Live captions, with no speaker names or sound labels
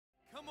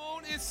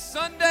on, it's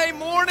Sunday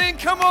morning.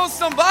 Come on,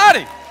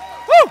 somebody.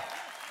 Woo!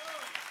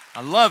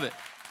 I love it.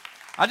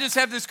 I just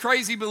have this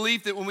crazy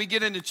belief that when we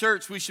get into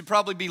church, we should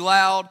probably be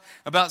loud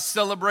about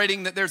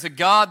celebrating that there's a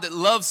God that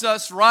loves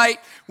us right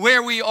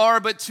where we are,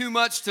 but too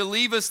much to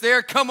leave us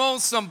there. Come on,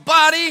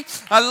 somebody.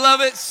 I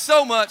love it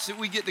so much that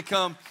we get to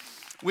come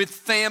with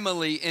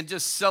family and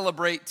just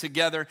celebrate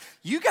together.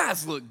 You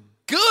guys look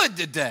good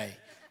today.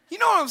 You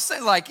know what I'm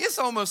saying? Like, it's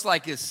almost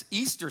like it's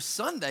Easter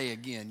Sunday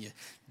again. You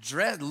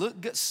dress, look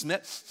good,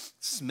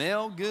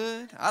 smell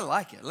good. I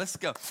like it. Let's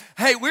go.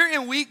 Hey, we're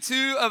in week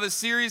 2 of a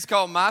series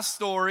called My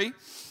Story.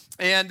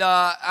 And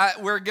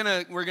we're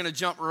gonna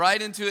jump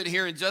right into it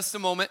here in just a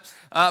moment.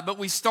 But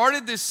we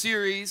started this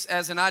series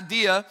as an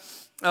idea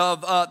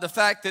of the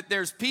fact that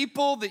there's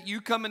people that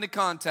you come into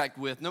contact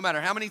with, no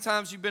matter how many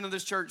times you've been to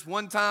this church,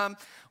 1 time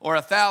or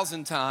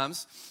 1,000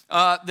 times,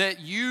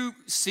 that you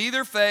see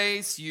their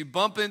face, you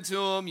bump into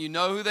them, you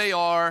know who they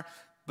are,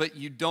 but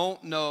you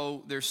don't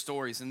know their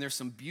stories. And there's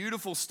some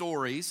beautiful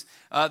stories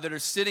that are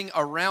sitting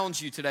around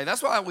you today.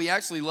 That's why we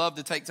actually love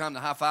to take time to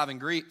high five and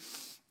greet.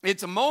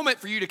 It's a moment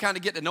for you to kind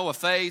of get to know a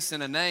face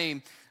and a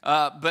name,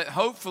 but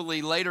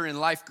hopefully later in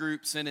life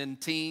groups and in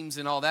teams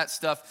and all that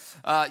stuff,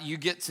 you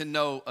get to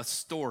know a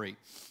story.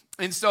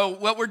 And so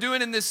what we're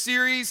doing in this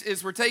series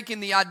is we're taking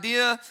the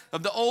idea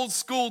of the old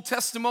school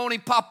testimony,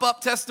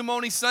 pop-up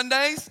testimony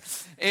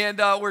Sundays, and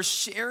we're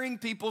sharing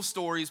people's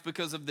stories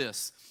because of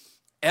this.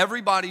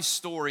 Everybody's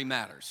story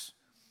matters.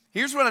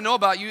 Here's what I know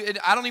about you.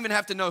 I don't even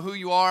have to know who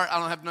you are. I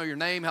don't have to know your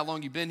name, how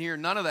long you've been here,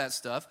 none of that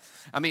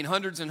stuff. I mean,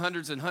 hundreds and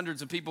hundreds and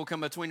hundreds of people come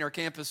between our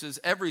campuses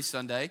every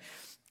Sunday.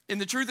 And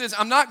the truth is,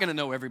 I'm not going to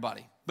know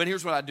everybody. But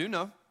here's what I do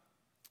know.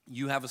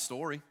 You have a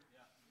story.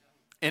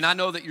 And I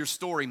know that your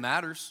story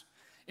matters.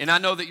 And I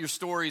know that your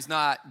story is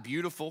not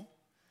beautiful,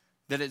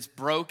 that it's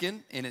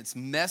broken and it's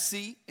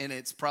messy and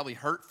it's probably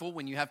hurtful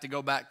when you have to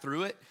go back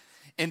through it.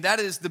 And that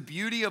is the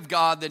beauty of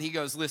God, that he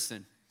goes,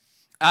 listen,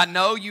 I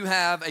know you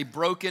have a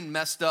broken,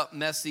 messed up,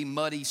 messy,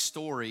 muddy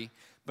story,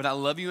 but I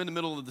love you in the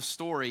middle of the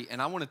story, and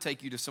I want to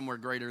take you to somewhere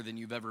greater than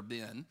you've ever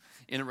been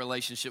in a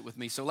relationship with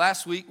me. So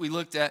last week, we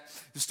looked at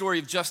the story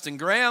of Justin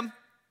Graham.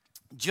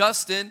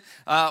 Justin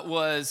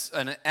was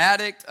an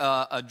addict,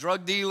 a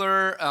drug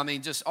dealer, I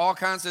mean, just all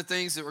kinds of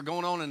things that were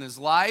going on in his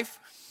life.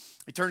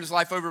 He turned his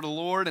life over to the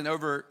Lord, and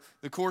over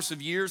the course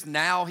of years,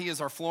 now he is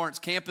our Florence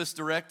campus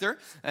director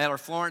at our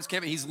Florence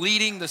campus. He's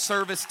leading the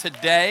service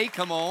today.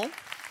 Come on.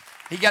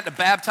 He got to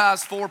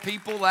baptize 4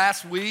 people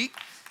last week.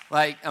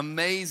 Like,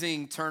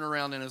 amazing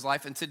turnaround in his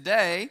life. And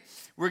today,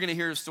 we're going to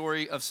hear a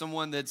story of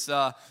someone that's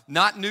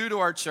not new to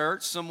our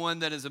church, someone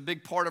that is a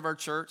big part of our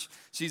church.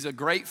 She's a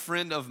great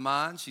friend of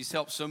mine. She's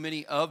helped so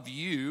many of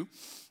you.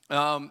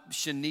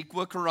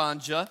 Shaniqua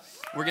Karanja.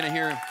 We're going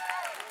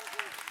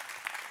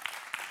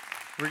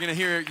to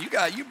hear,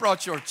 you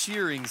brought your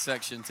cheering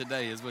section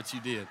today is what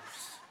you did.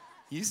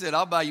 You said,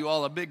 I'll buy you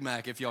all a Big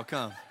Mac if y'all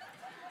come.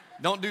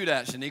 Don't do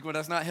that, Shaniqua.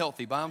 That's not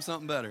healthy. Buy them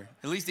something better.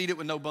 At least eat it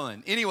with no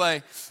bun.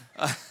 Anyway,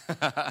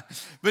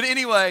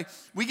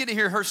 we get to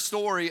hear her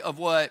story of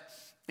what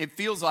it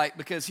feels like,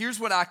 because here's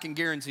what I can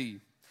guarantee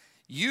you.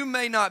 You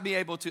may not be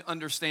able to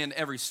understand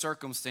every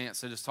circumstance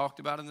that is talked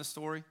about in this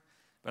story,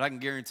 but I can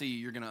guarantee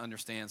you're going to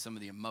understand some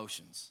of the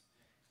emotions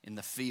and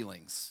the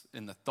feelings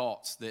and the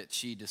thoughts that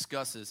she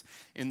discusses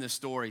in this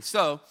story.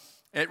 So,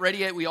 at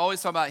Radiate, we always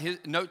talk about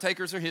note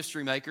takers or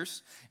history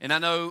makers. And I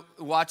know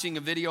watching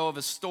a video of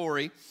a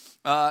story,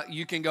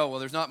 you can go, well,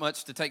 there's not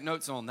much to take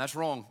notes on. That's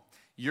wrong.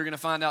 You're going to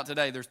find out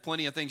today there's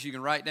plenty of things you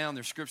can write down.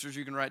 There's scriptures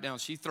you can write down.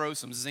 She throws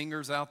some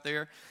zingers out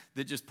there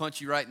that just punch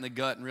you right in the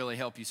gut and really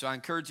help you. So I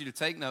encourage you to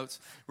take notes.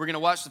 We're going to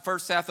watch the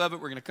first half of it.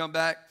 We're going to come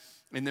back,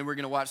 and then we're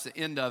going to watch the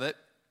end of it.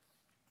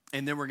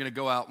 And then we're going to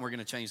go out and we're going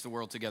to change the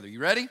world together. You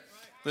ready?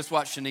 Let's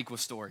watch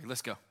Shaniqua's story.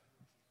 Let's go.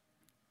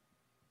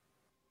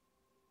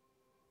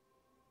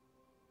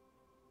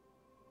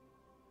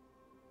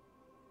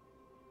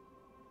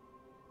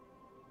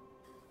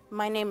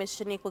 My name is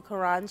Shaniqua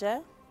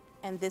Karanja,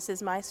 and this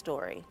is my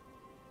story.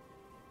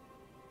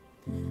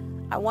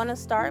 I want to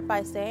start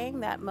by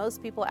saying that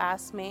most people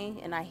ask me,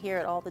 and I hear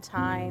it all the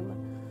time,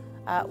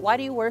 why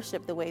do you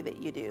worship the way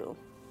that you do?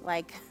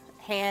 Like,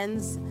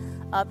 hands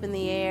up in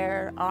the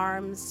air,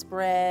 arms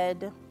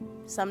spread,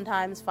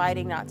 sometimes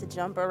fighting not to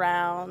jump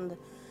around.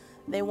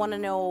 They want to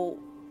know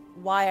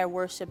why I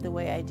worship the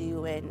way I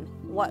do and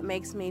what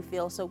makes me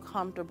feel so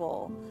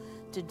comfortable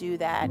to do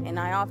that. And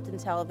I often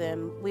tell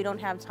them, we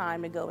don't have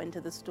time to go into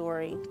the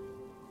story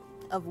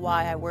of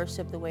why I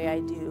worship the way I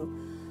do.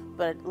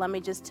 But let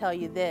me just tell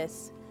you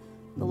this,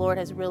 the Lord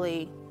has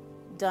really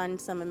done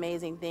some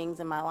amazing things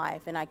in my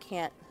life, and I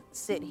can't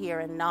sit here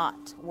and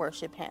not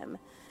worship him.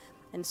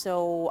 And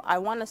so I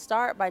want to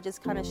start by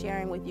just kind of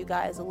sharing with you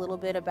guys a little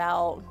bit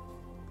about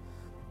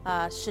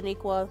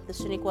Shaniqua, the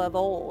Shaniqua of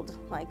old,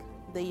 like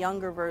the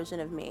younger version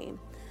of me.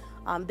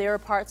 There are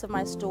parts of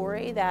my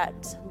story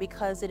that,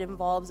 because it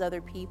involves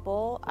other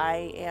people,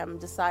 I am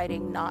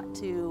deciding not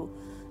to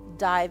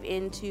dive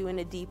into in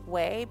a deep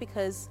way,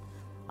 because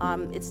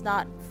it's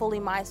not fully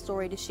my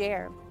story to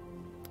share.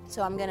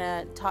 So I'm going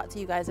to talk to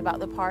you guys about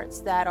the parts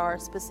that are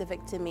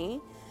specific to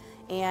me.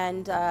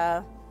 And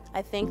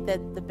I think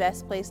that the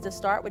best place to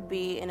start would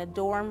be in a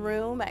dorm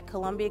room at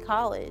Columbia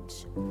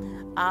College.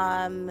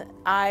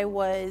 I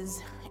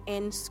was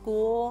in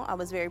school. I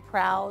was very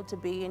proud to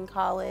be in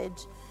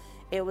college.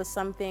 It was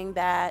something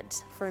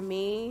that, for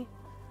me,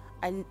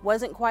 I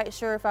wasn't quite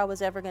sure if I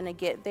was ever going to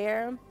get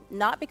there,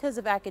 not because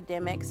of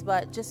academics,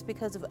 but just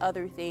because of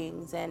other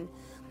things. And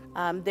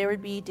there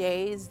would be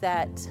days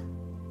that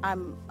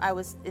I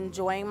was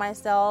enjoying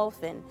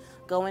myself and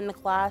going to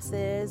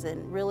classes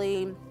and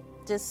really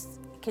just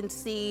can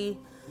see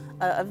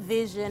a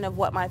vision of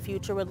what my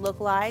future would look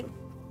like.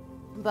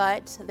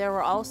 But there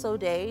were also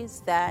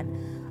days that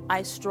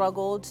I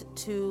struggled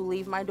to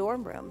leave my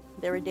dorm room.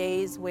 There were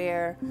days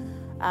where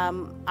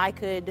I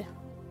could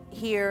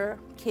hear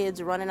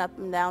kids running up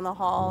and down the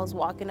halls,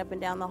 walking up and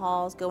down the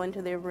halls, going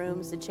to their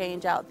rooms to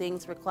change out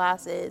things for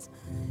classes.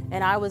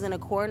 And I was in a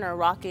corner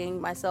rocking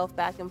myself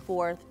back and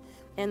forth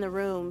in the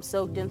room,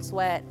 soaked in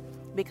sweat,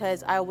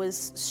 because I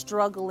was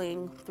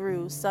struggling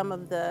through some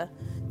of the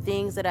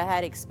things that I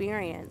had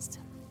experienced.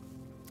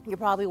 You're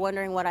probably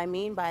wondering what I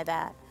mean by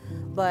that.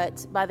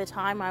 But by the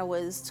time I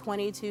was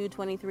 22,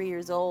 23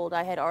 years old,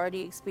 I had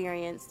already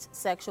experienced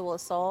sexual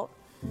assault,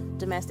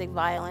 domestic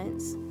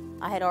violence.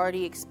 I had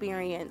already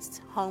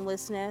experienced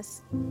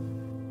homelessness,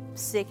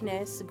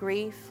 sickness,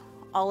 grief,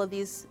 all of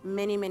these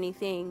many, many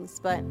things.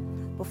 But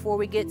before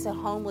we get to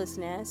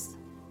homelessness,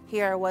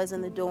 here I was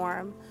in the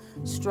dorm,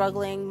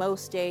 struggling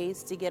most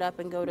days to get up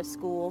and go to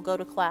school, go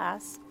to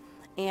class.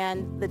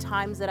 And the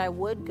times that I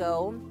would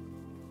go,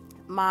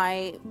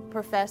 my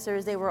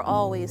professors, they were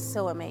always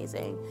so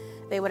amazing.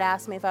 They would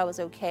ask me if I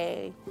was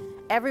okay.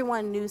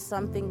 Everyone knew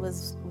something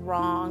was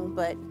wrong,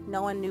 but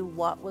no one knew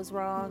what was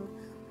wrong.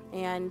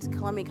 And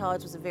Columbia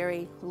College was a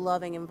very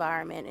loving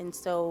environment, and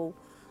so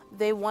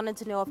they wanted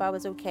to know if I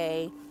was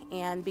okay.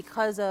 And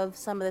because of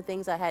some of the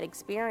things I had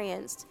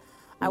experienced,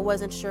 I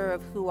wasn't sure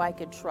of who I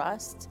could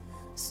trust.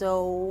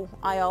 So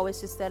I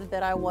always just said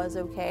that I was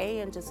okay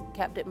and just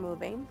kept it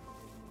moving.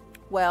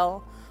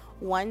 Well,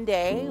 one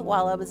day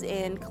while I was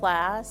in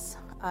class,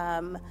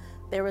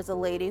 there was a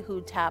lady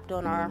who tapped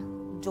on our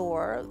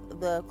door,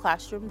 the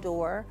classroom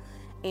door,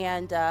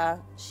 and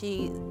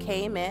she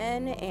came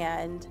in,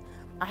 and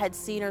I had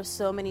seen her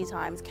so many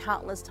times,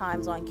 countless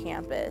times on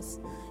campus.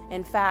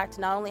 In fact,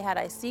 not only had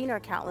I seen her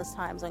countless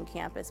times on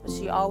campus, but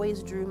she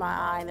always drew my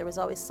eye, and there was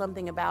always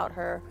something about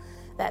her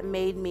that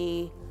made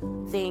me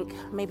think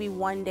maybe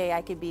one day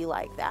I could be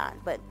like that.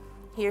 But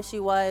here she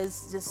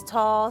was, just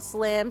tall,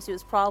 slim. She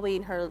was probably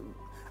in her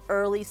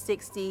early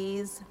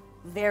 60s,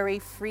 very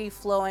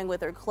free-flowing with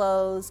her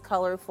clothes,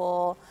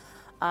 colorful.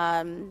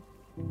 And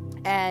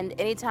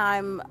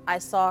anytime I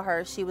saw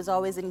her, she was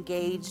always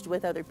engaged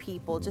with other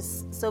people,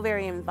 just so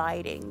very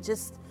inviting,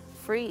 just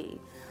free.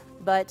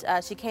 But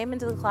she came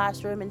into the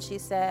classroom and she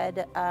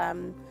said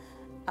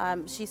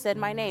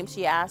my name.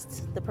 She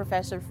asked the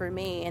professor for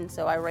me, and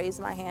so I raised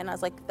my hand. I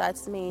was like,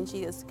 "That's me." And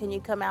she goes, "Can you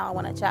come out? I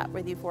want to chat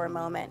with you for a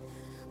moment."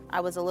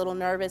 I was a little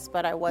nervous,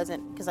 but I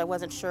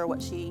wasn't sure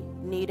what she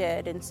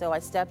needed, and so I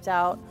stepped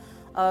out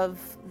of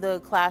the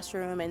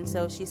classroom, and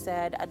so she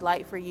said, "I'd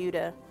like for you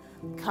to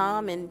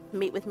come and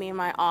meet with me in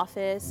my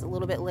office a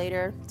little bit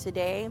later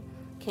today.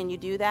 Can you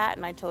do that?"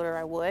 And I told her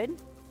I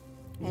would.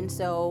 And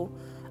so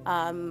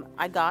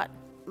I got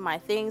my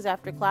things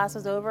after class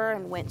was over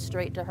and went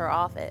straight to her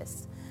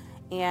office.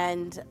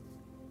 And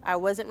I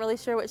wasn't really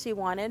sure what she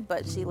wanted,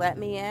 but she let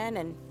me in,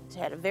 and she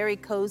had a very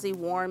cozy,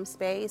 warm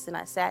space, and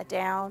I sat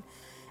down.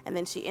 And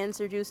then she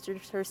introduced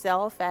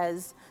herself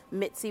as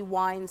Mitzi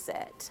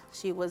Wineset.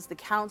 She was the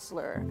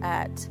counselor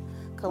at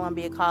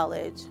Columbia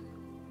College.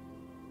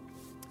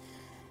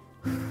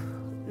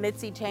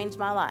 Mitzi changed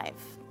my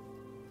life.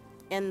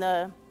 In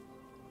the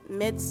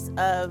midst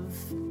of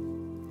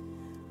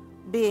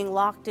being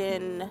locked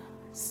in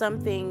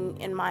something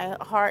in my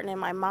heart and in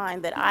my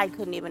mind that I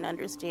couldn't even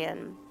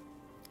understand,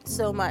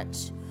 so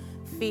much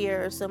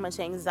fear, so much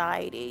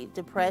anxiety,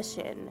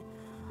 depression.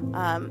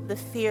 The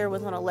fear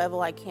was on a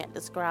level I can't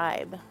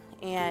describe.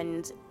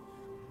 And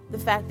the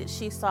fact that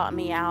she sought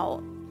me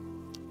out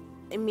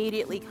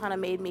immediately kind of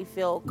made me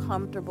feel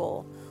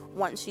comfortable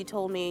once she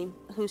told me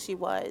who she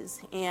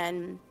was.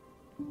 And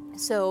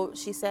so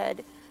she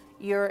said,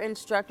 "Your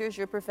instructors,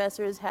 your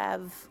professors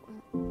have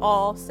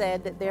all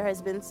said that there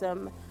has been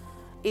some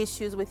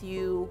issues with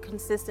you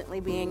consistently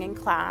being in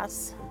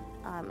class.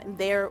 And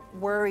they're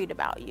worried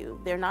about you.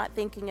 They're not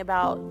thinking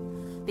about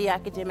the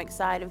academic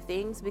side of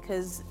things,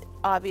 because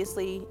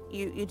obviously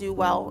you do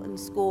well in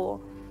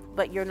school,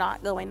 but you're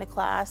not going to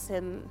class,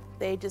 and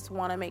they just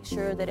want to make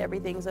sure that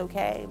everything's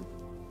okay."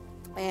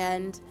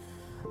 And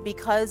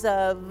because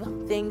of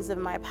things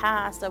in my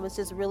past, I was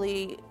just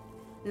really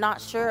not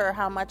sure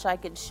how much I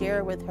could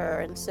share with her.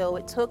 And so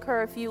it took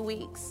her a few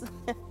weeks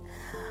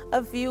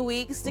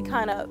to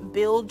kind of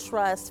build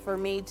trust for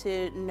me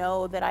to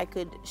know that I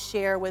could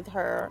share with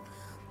her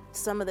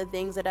some of the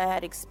things that I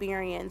had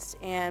experienced.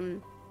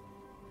 And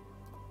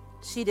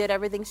she did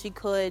everything she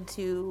could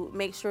to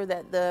make sure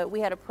that we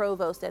had a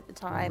provost at the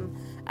time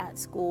at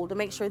school, to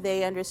make sure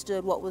they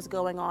understood what was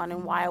going on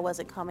and why I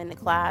wasn't coming to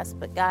class.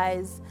 But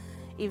guys,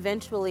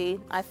 eventually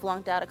I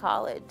flunked out of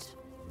college.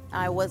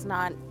 I was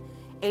not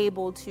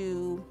able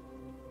to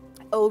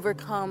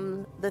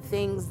overcome the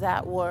things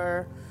that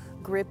were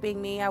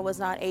gripping me. I was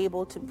not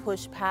able to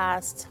push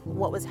past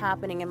what was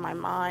happening in my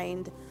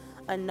mind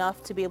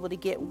enough to be able to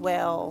get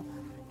well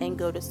and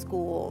go to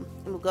school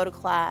and go to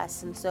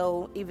class. And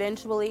so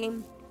eventually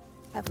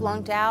I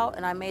flunked out,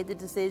 and I made the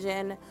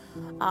decision.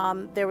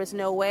 There was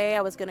no way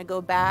I was going to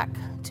go back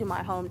to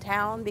my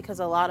hometown, because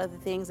a lot of the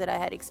things that I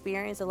had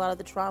experienced, a lot of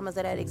the traumas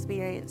that I had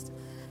experienced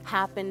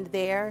happened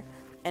there.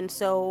 And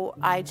so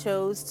I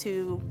chose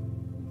to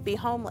be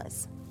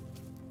homeless.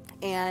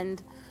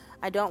 And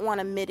I don't want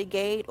to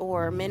mitigate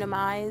or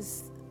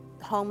minimize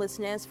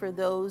homelessness for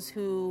those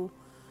who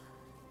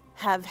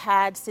have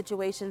had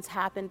situations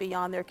happen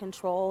beyond their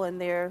control, and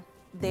they're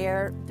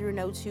there through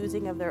no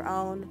choosing of their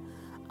own.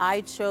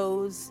 I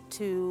chose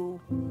to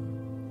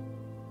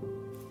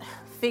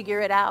figure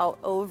it out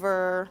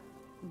over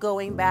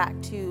going back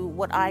to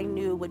what I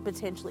knew would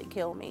potentially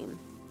kill me.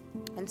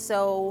 And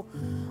so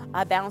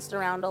I bounced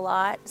around a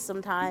lot.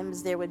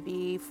 Sometimes there would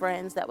be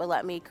friends that would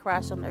let me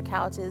crash on their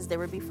couches. There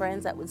would be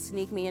friends that would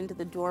sneak me into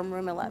the dorm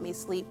room and let me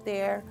sleep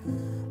there.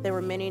 There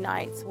were many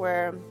nights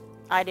where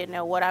I didn't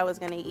know what I was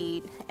going to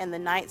eat. And the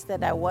nights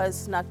that I was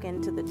snuck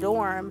into the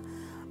dorm,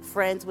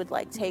 friends would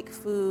take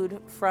food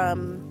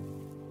from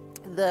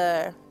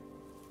the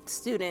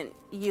student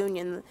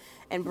union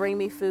and bring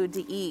me food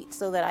to eat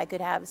so that I could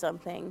have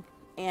something.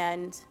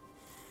 And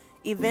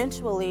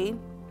eventually,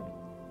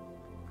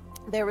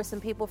 there were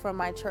some people from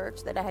my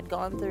church that I had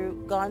gone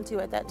to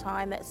at that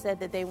time that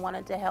said that they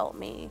wanted to help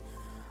me.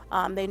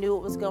 They knew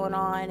what was going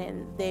on,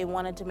 and they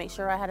wanted to make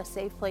sure I had a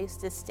safe place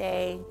to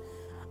stay.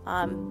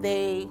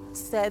 They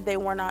said they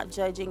were not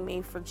judging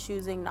me for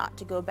choosing not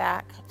to go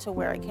back to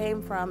where I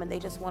came from, and they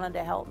just wanted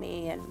to help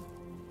me. And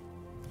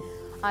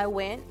I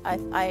went.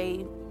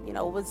 I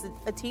was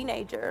a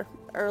teenager,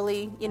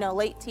 early,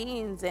 late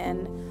teens,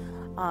 and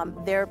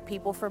they're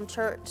people from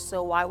church,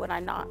 so why would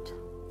I not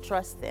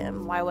trust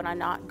them? Why would I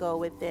not go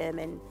with them?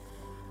 And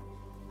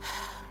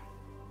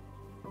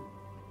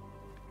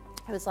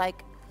it was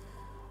like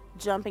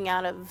jumping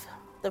out of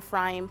the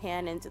frying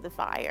pan into the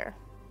fire.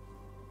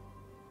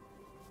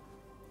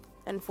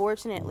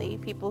 Unfortunately,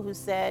 people who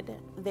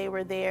said they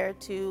were there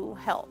to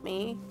help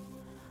me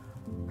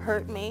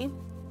hurt me.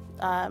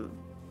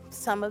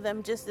 Some of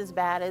them just as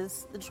bad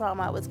as the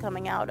trauma I was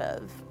coming out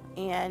of.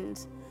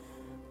 And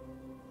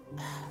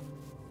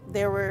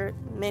there were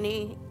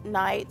many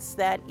nights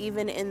that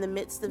even in the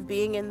midst of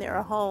being in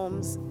their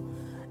homes,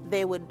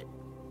 they would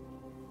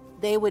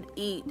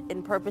eat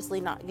and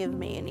purposely not give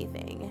me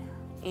anything.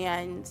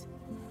 And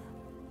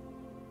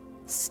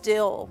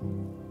still,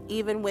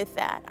 even with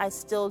that, I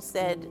still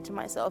said to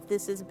myself,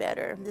 this is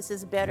better. This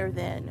is better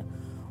than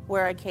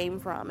where I came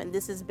from. And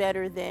this is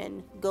better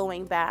than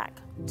going back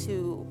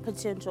to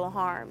potential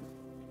harm.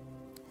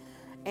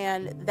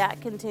 And that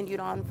continued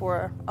on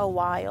for a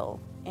while.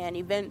 And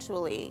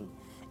eventually,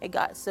 it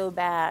got so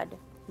bad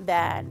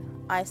that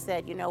I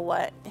said, you know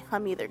what?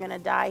 I'm either going to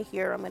die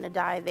here or I'm going to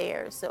die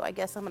there. So I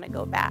guess I'm going to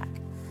go back.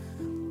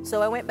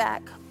 So I went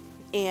back,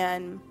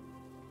 and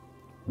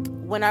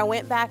when I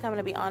went back, I'm going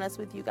to be honest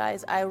with you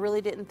guys, I really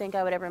didn't think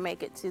I would ever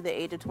make it to the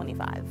age of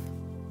 25.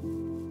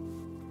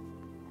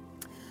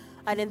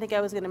 I didn't think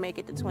I was going to make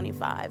it to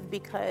 25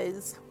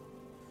 because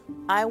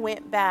I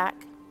went back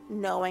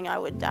knowing I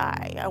would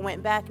die. I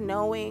went back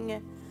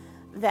knowing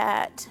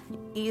that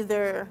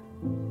either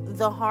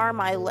the harm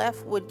I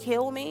left would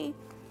kill me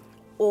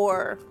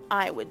or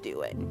I would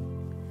do it.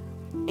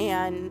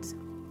 And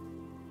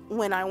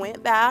when I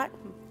went back,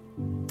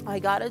 I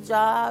got a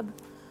job.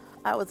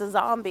 I was a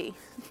zombie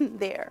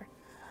there.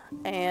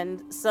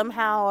 And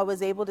somehow I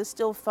was able to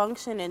still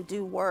function and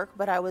do work,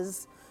 but I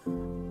was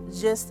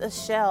just a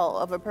shell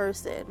of a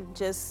person,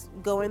 just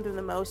going through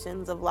the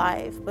motions of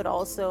life. But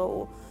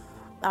also,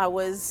 I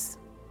was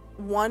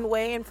one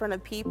way in front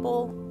of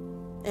people,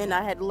 and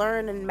I had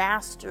learned and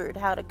mastered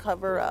how to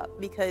cover up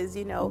because,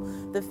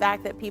 the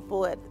fact that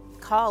people at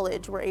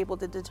college were able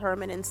to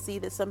determine and see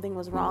that something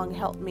was wrong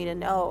helped me to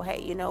know,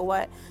 hey, you know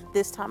what?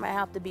 This time I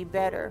have to be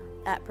better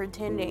at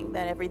pretending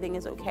that everything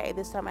is okay.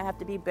 This time I have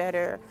to be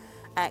better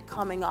at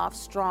coming off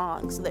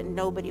strong so that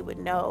nobody would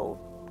know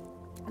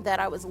that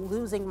I was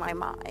losing my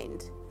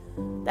mind.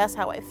 That's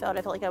how I felt.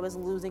 I felt like I was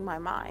losing my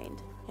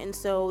mind. And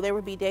so there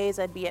would be days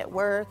I'd be at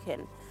work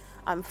and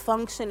I'm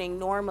functioning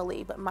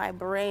normally, but my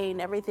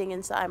brain, everything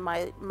inside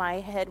my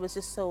head was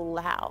just so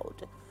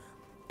loud.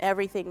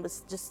 Everything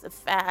was just a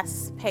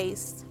fast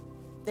paced.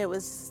 There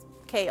was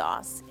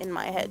chaos in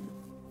my head.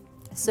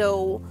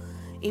 So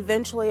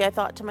eventually I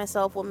thought to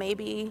myself, well,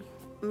 maybe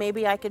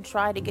I could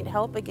try to get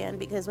help again,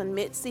 because when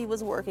Mitzi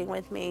was working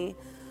with me,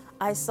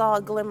 I saw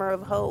a glimmer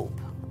of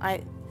hope.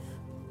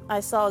 I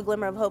saw a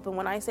glimmer of hope, and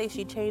when I say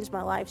she changed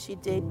my life, she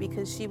did,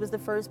 because she was the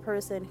first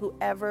person who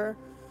ever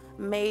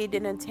made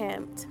an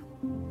attempt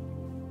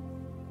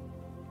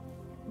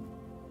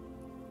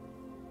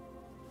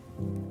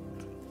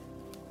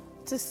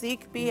to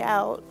seek me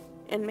out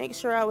and make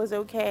sure I was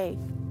okay.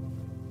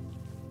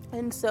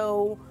 And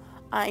so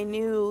I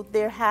knew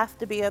there have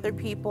to be other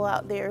people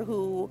out there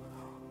who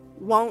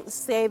won't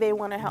say they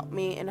want to help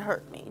me and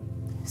hurt me.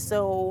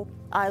 So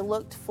I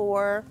looked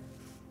for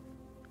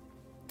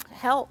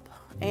help,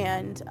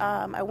 and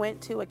I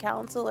went to a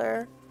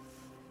counselor.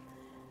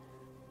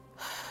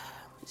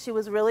 She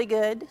was really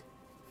good,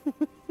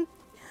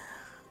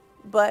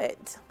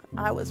 but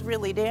I was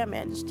really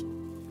damaged.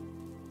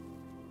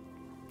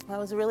 I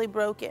was really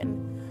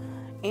broken,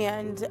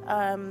 and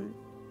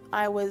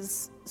I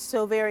was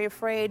so very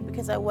afraid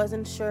because I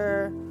wasn't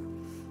sure.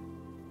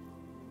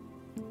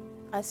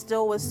 I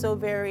still was so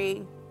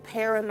very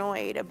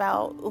paranoid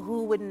about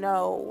who would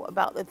know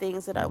about the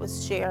things that I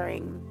was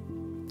sharing.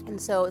 And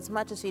so as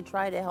much as she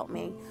tried to help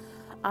me,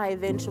 I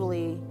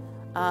eventually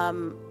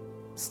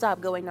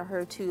stopped going to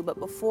her too. But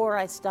before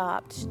I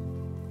stopped,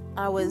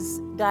 I was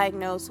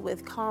diagnosed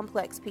with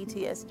complex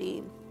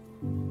PTSD.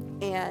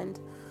 And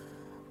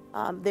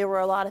there were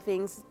a lot of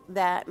things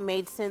that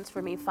made sense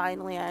for me.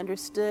 Finally, I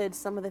understood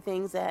some of the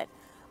things that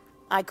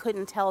I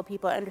couldn't tell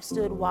people. I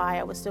understood why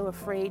I was so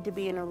afraid to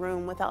be in a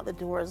room without the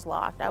doors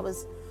locked.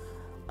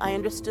 I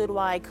understood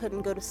why I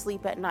couldn't go to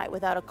sleep at night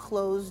without a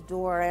closed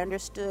door. I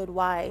understood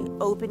why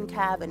open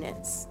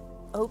cabinets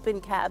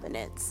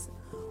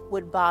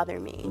would bother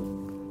me.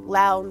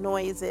 Loud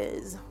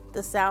noises,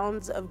 the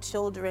sounds of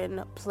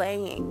children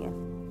playing,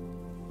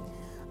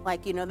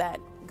 like, that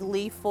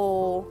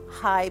gleeful,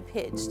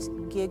 high-pitched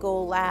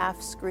giggle,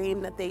 laugh,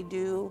 scream that they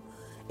do.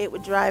 It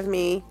would drive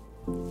me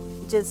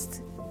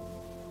just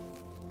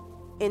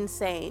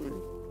insane.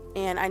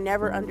 And I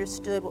never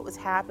understood what was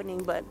happening,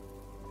 but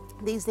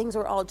these things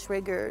were all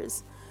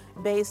triggers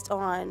based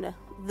on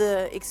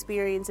the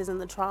experiences and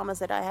the traumas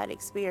that I had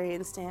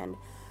experienced. And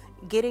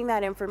getting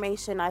that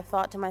information, I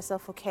thought to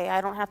myself, okay,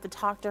 I don't have to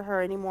talk to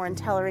her anymore and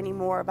tell her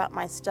anymore about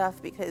my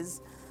stuff,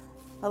 because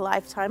a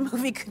Lifetime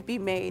movie could be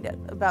made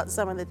about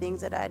some of the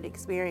things that I had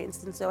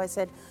experienced. And so I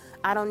said,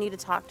 I don't need to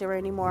talk to her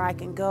anymore. I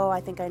can go.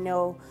 I think I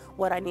know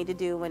what I need to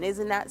do. And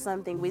isn't that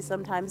something we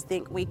sometimes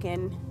think we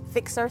can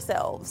fix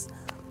ourselves?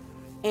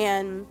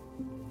 And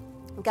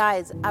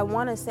guys, I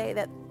want to say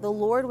that the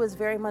Lord was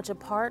very much a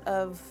part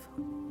of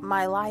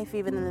my life,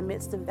 even in the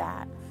midst of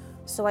that.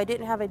 So I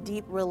didn't have a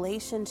deep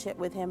relationship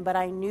with him, but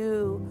I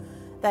knew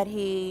that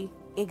he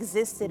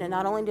existed. And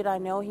not only did I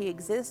know he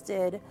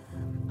existed,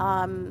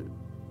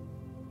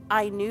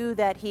 I knew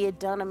that he had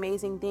done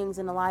amazing things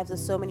in the lives of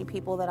so many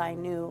people that I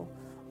knew.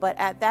 But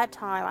at that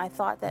time, I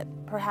thought that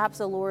perhaps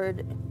the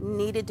Lord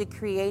needed to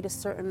create a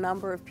certain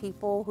number of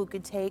people who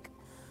could take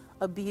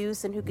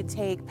abuse and who could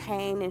take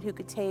pain and who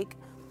could take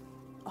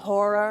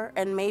horror.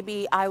 And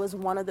maybe I was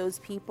one of those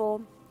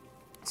people.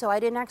 So I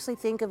didn't actually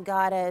think of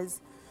God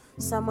as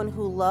someone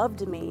who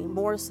loved me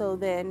more so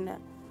than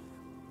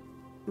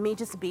me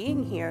just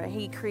being here.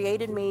 He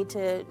created me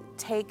to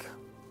take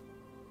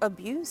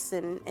abuse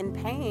and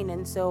pain.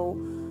 And so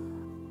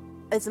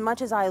as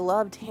much as I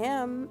loved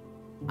him,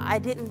 I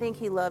didn't think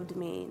he loved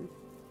me.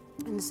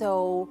 And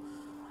so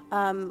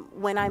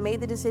when I made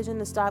the decision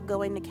to stop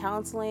going to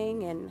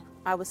counseling, and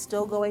I was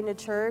still going to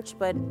church,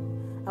 but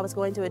I was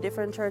going to a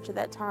different church at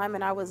that time,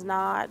 and I was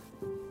not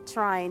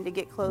trying to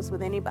get close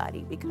with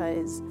anybody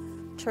because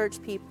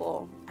church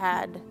people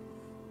had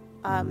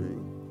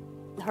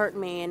hurt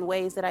me in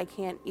ways that I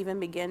can't even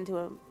begin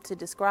to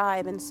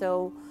describe. And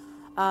so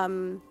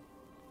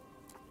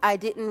I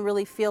didn't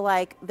really feel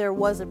like there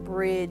was a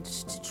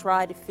bridge to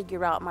try to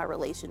figure out my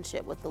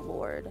relationship with the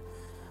Lord.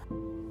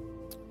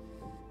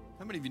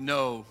 How many of you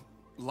know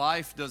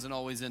life doesn't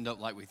always end up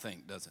like we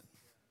think, does it?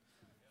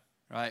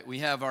 Right? We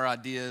have our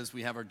ideas,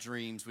 we have our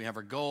dreams, we have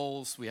our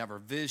goals, we have our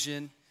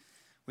vision.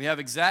 We have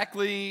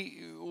exactly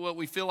what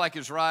we feel like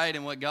is right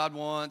and what God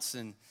wants.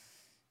 And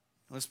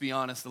let's be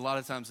honest, a lot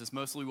of times it's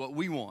mostly what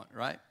we want,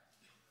 right?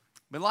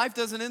 But life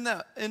doesn't end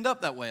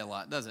up that way a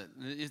lot, does it?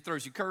 It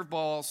throws you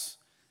curveballs.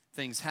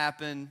 Things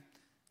happen,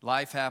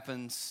 life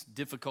happens,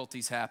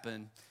 difficulties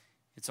happen.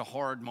 It's a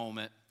hard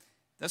moment.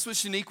 That's what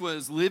Shaniqua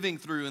is living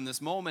through in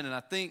this moment. And I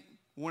think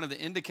one of the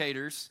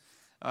indicators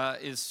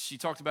is she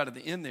talked about at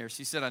the end there.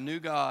 She said, I knew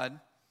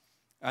God.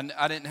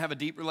 I didn't have a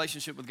deep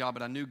relationship with God,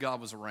 but I knew God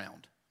was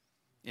around.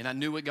 And I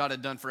knew what God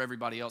had done for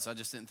everybody else. I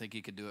just didn't think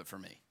he could do it for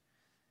me.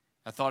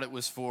 I thought it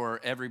was for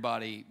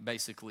everybody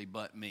basically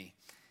but me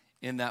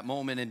in that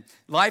moment. And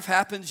life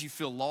happens, you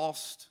feel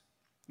lost.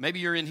 Maybe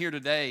you're in here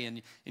today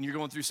and you're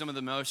going through some of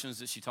the emotions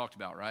that she talked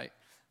about, right?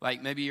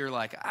 Like maybe you're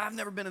like, I've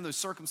never been in those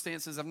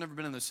circumstances. I've never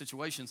been in those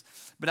situations.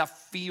 But I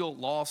feel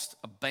lost,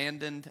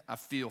 abandoned. I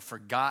feel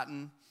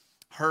forgotten,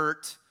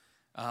 hurt.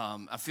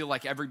 I feel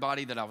like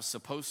everybody that I was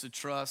supposed to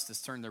trust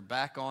has turned their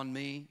back on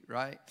me,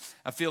 right?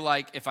 I feel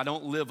like if I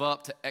don't live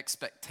up to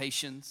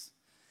expectations,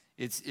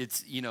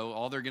 it's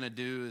all they're going to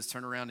do is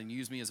turn around and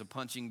use me as a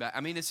punching bag.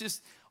 I mean, it's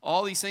just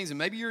all these things. And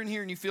maybe you're in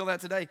here and you feel that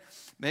today.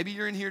 Maybe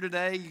you're in here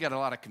today, you got a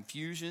lot of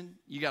confusion.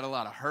 You got a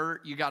lot of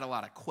hurt. You got a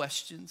lot of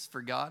questions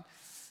for God.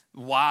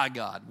 Why,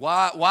 God?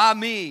 Why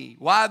me?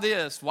 Why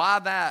this? Why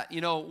that?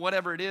 You know,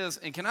 whatever it is.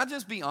 And can I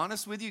just be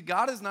honest with you?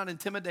 God is not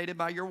intimidated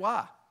by your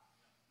why.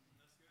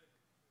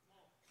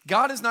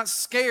 God is not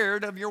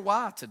scared of your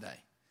why today.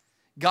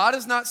 God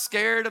is not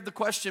scared of the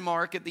question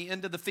mark at the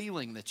end of the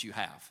feeling that you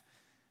have.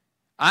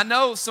 I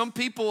know some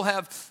people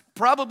have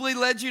probably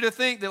led you to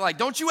think that, like,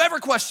 don't you ever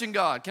question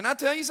God. Can I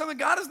tell you something?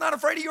 God is not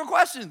afraid of your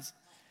questions.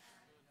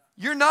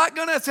 You're not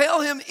going to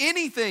tell him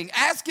anything,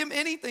 ask him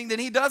anything that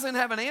he doesn't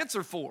have an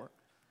answer for.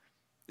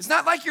 It's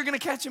not like you're going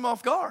to catch him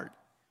off guard.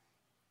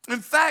 In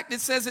fact,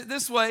 it says it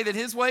this way, that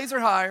his ways are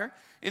higher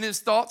and his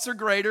thoughts are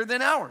greater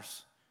than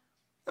ours.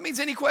 That means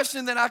any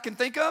question that I can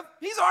think of,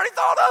 he's already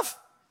thought of.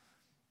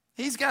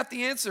 He's got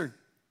the answer.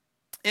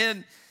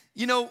 And,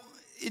 you know,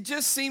 it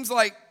just seems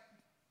like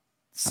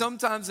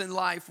sometimes in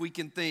life we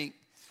can think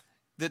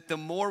that the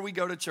more we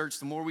go to church,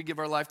 the more we give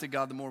our life to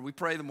God, the more we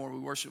pray, the more we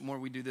worship, the more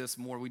we do this,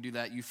 the more we do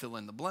that, you fill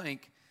in the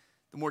blank,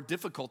 the more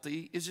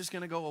difficulty is just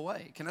going to go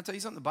away. Can I tell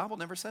you something? The Bible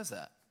never says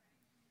that.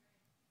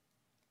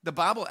 The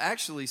Bible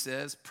actually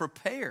says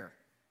prepare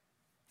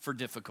for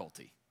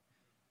difficulty.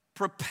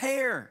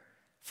 Prepare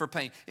for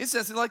pain. It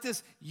says it like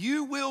this: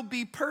 you will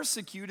be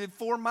persecuted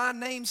for my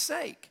name's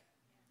sake.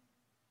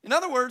 In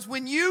other words,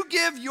 when you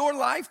give your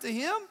life to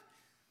him,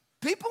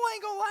 people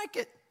ain't gonna like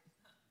it.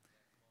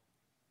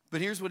 But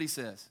here's what he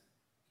says.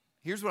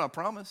 Here's what I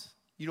promise.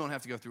 You don't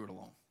have to go through it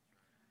alone.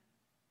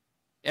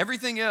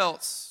 Everything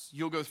else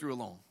you'll go through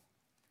alone.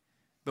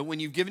 But when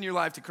you've given your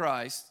life to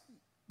Christ,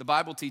 the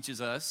Bible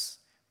teaches us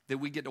that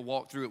we get to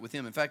walk through it with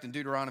him. In fact, in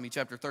Deuteronomy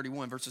chapter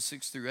 31, verses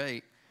 6 through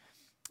 8,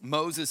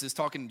 Moses is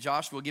talking to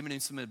Joshua, giving him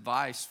some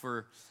advice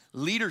for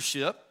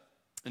leadership.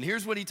 And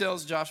here's what he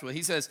tells Joshua.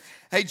 He says,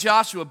 hey,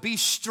 Joshua, be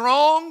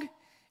strong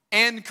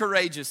and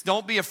courageous.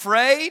 Don't be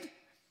afraid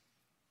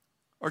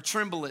or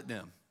tremble at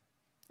them.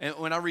 And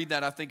when I read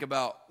that, I think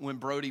about when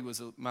Brody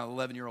my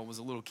 11-year-old was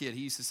a little kid.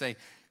 He used to say,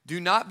 do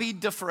not be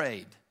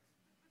defrayed.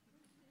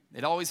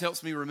 It always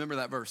helps me remember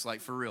that verse,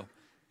 like for real.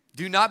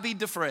 Do not be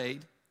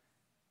defrayed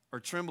or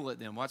tremble at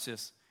them. Watch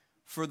this.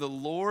 For the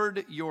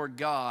Lord your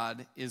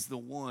God is the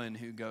one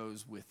who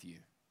goes with you.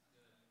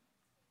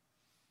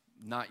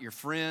 Not your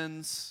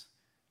friends,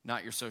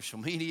 not your social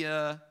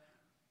media,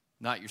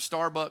 not your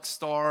Starbucks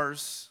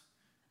stars.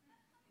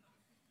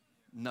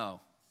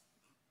 No.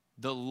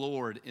 The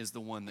Lord is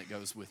the one that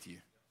goes with you.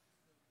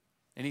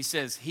 And he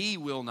says he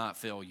will not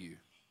fail you.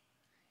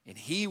 And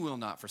he will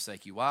not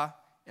forsake you. Why?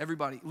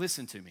 Everybody,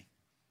 listen to me.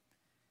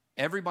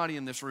 Everybody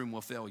in this room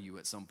will fail you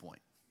at some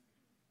point,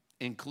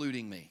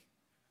 including me.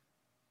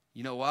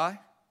 You know why?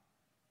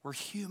 We're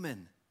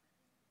human.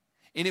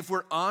 And if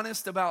we're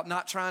honest about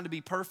not trying to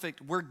be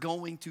perfect, we're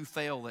going to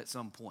fail at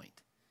some point.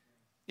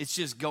 It's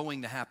just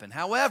going to happen.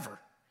 However,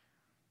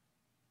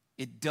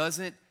 it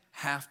doesn't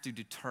have to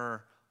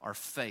deter our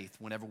faith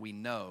whenever we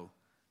know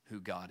who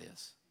God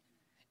is.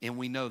 And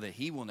we know that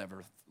he will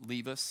never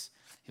leave us,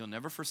 he'll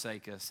never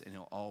forsake us, and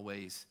he'll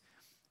always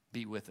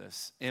be with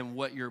us. And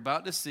what you're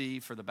about to see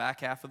for the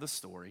back half of the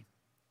story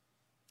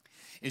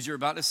is you're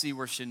about to see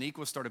where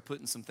Shaniqua started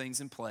putting some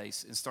things in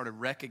place and started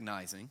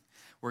recognizing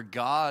where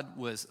God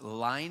was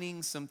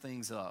lining some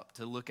things up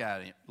to look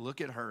at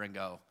her and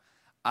go,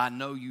 I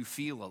know you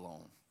feel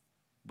alone,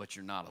 but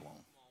you're not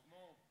alone.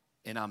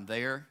 And I'm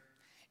there,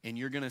 and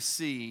you're going to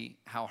see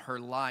how her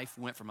life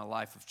went from a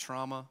life of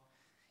trauma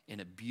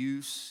and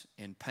abuse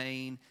and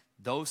pain.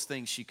 Those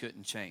things she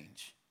couldn't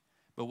change.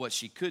 But what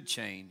she could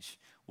change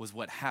was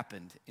what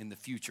happened in the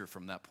future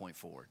from that point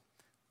forward.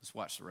 Let's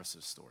watch the rest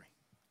of the story.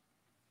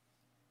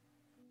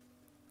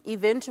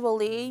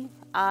 Eventually,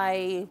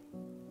 I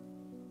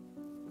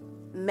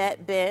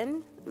met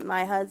Ben,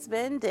 my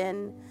husband,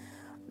 and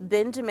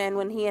Benjamin,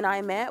 when he and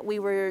I met, we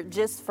were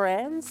just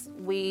friends.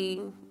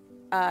 We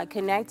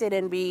connected,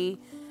 and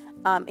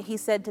he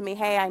said to me,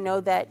 hey, I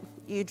know that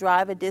you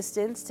drive a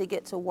distance to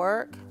get to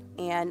work,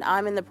 and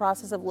I'm in the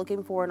process of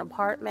looking for an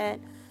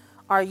apartment.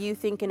 Are you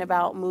thinking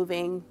about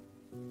moving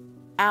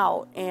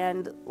out?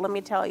 And let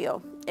me tell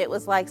you, it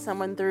was like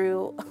someone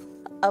threw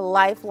a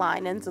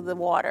lifeline into the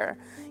water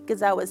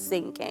because I was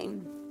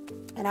sinking.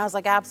 And I was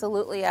like,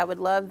 absolutely, I would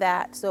love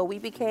that. So we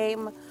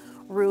became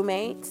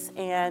roommates,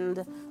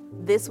 and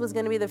this was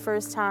going to be the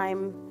first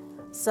time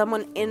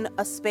someone in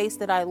a space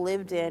that I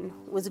lived in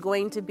was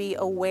going to be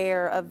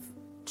aware of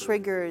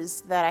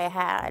triggers that I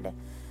had.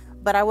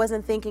 But I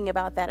wasn't thinking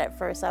about that at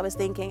first. I was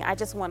thinking, I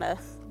just want to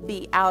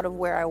be out of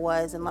where I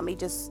was, and let me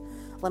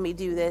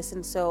do this.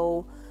 And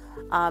so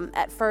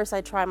at first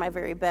I tried my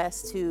very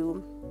best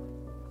to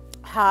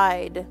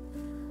hide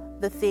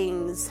the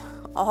things,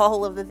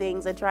 all of the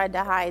things. I tried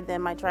to hide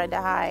them. I tried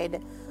to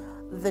hide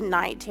the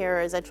night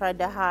terrors. I tried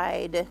to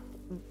hide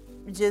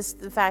just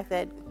the fact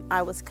that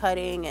I was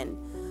cutting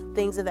and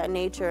things of that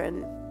nature.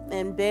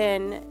 And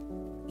Ben,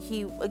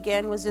 he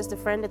again was just a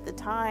friend at the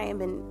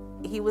time,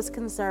 and he was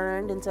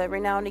concerned, and so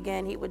every now and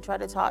again he would try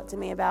to talk to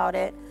me about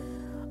it.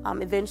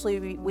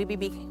 Eventually we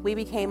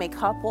became a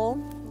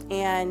couple,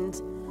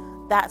 and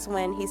that's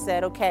when he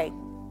said, okay,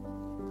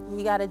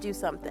 you got to do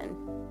something.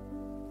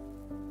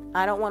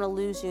 I don't want to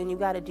lose you, and you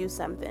got to do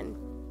something.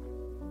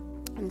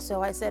 And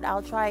so I said,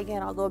 I'll try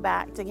again. I'll go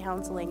back to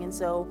counseling. And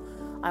so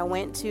I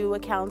went to a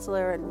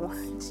counselor,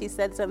 and she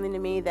said something to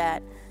me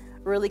that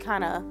really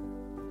kind of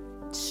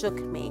shook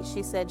me.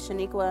 She said,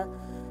 Shaniqua,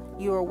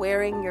 you are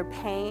wearing your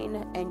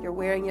pain and you're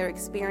wearing your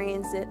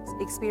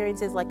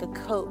experiences like a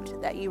coat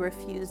that you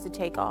refuse to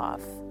take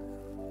off.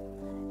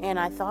 And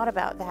I thought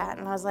about that,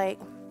 and I was like,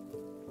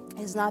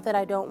 it's not that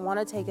I don't want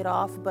to take it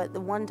off, but the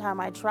one time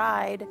I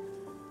tried,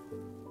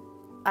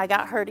 I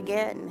got hurt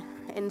again.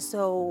 And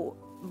so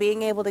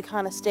being able to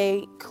kind of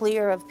stay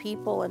clear of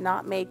people and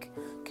not make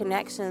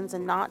connections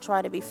and not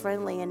try to be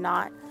friendly and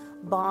not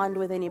bond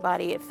with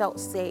anybody, it felt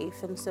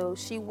safe. And so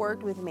she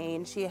worked with me,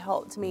 and she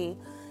helped me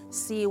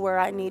see where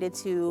I needed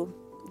to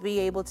be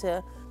able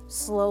to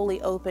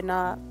slowly open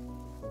up.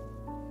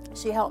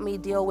 She helped me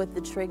deal with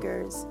the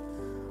triggers.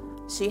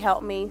 She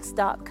helped me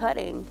stop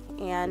cutting,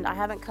 and I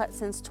haven't cut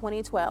since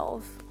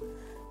 2012.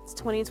 It's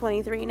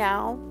 2023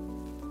 now.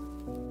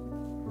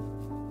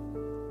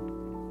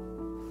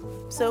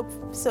 So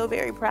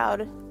very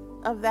proud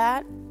of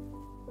that.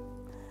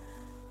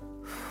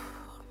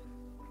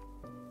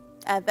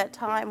 At that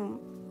time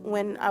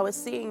when I was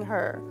seeing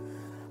her,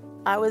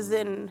 I was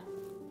in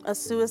a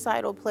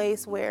suicidal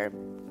place where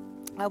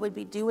I would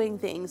be doing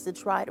things to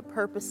try to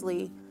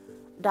purposely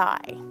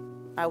die.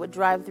 I would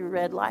drive through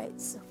red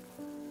lights,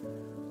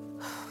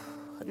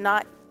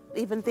 not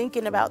even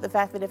thinking about the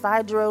fact that if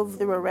I drove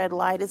through a red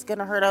light, it's going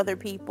to hurt other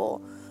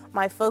people.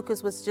 My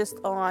focus was just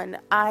on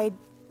I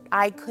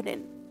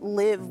couldn't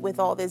live with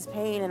all this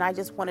pain, and I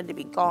just wanted to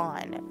be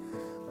gone.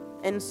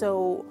 And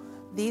so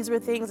these were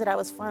things that I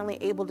was finally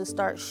able to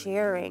start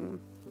sharing,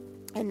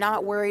 and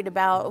not worried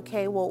about,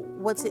 okay, well,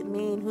 what's it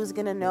mean? Who's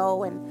going to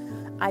know?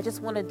 And I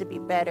just wanted to be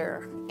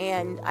better.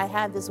 And I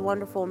had this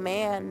wonderful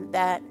man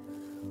that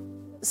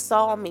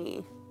saw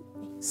me,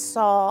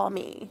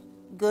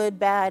 good,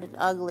 bad, and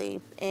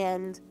ugly.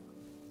 And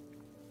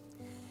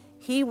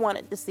he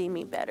wanted to see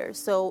me better.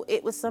 So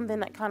it was something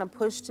that kind of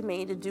pushed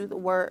me to do the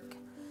work.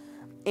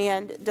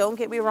 And don't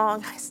get me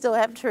wrong, I still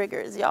have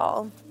triggers,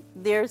 y'all.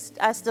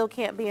 I still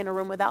can't be in a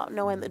room without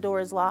knowing the door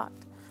is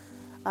locked.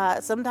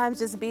 Sometimes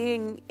just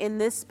being in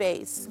this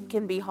space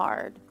can be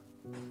hard,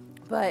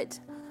 but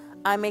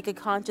I make a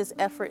conscious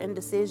effort and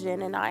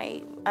decision, and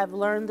I've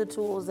learned the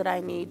tools that I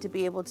need to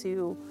be able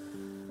to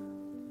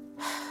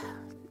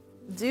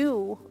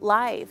do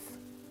life.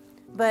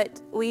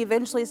 But we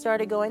eventually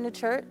started going to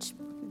church,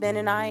 Ben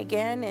and I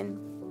again, and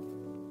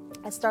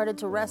I started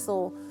to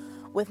wrestle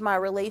with my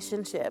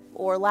relationship,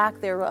 or lack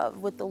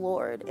thereof, with the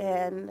Lord.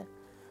 And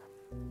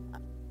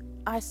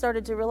I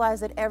started to realize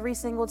that every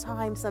single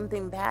time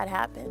something bad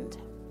happened,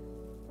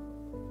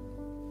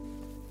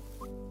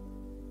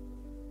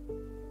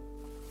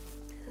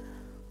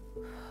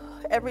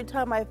 every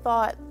time I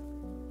thought,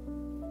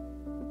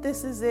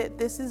 this is it,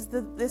 this is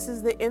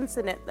the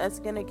incident that's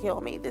going to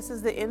kill me, this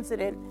is the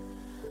incident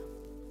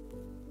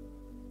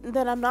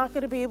that I'm not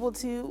going to be able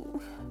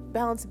to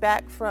bounce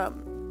back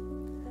from,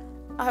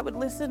 I would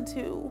listen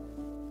to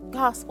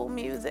gospel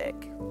music.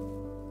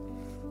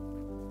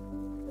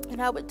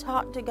 And I would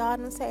talk to God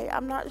and say,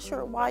 I'm not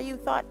sure why you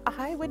thought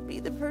I would be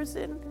the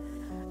person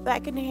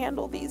that can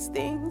handle these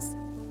things.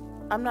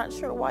 I'm not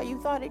sure why you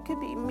thought it could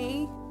be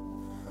me.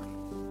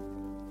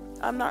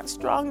 I'm not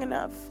strong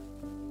enough.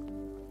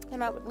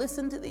 And I would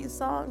listen to these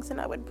songs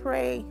and I would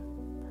pray.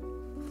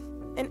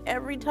 And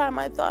every time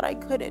I thought I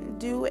couldn't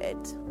do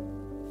it,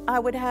 I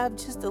would have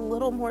just a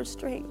little more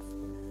strength,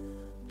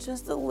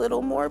 just a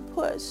little more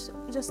push,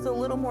 just a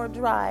little more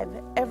drive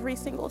every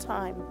single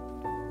time.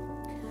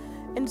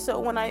 And so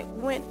when I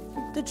went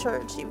to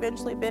church,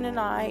 eventually Ben and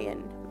I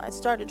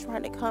started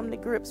trying to come to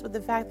grips with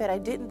the fact that I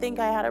didn't think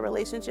I had a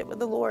relationship with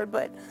the Lord,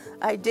 but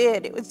I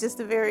did. It was just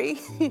a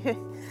very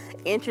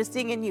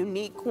interesting and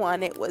unique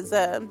one. It was,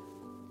 I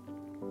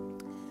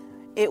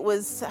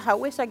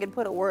wish I could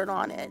put a word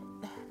on it.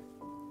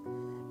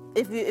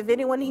 If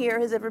anyone here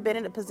has ever been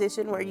in a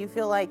position where you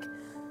feel like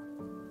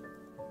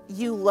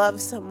you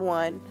love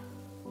someone,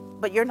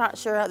 but you're not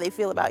sure how they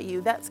feel about you,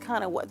 that's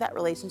kind of what that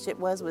relationship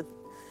was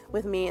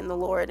with me and the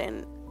Lord.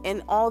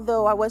 And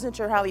although I wasn't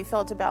sure how he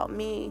felt about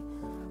me,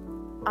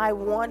 I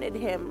wanted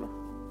him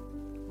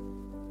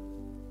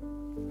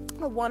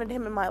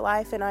in my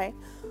life, and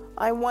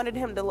I wanted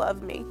him to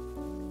love me.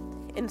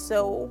 And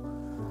so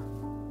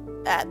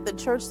at the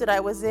church that I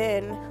was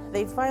in,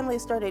 they finally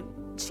started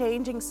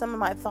changing some of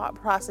my thought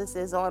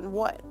processes on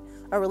what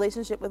a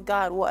relationship with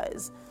God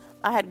was.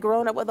 I had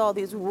grown up with all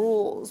these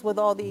rules, with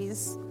all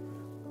these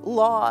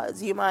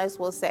laws, you might as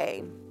well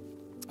say.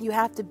 You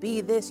have to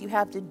be this, you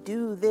have to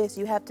do this,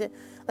 you have to,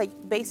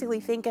 basically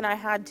thinking I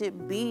had to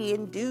be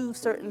and do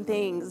certain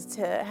things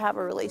to have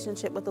a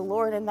relationship with the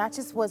Lord, and that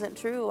just wasn't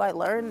true. I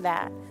learned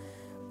that.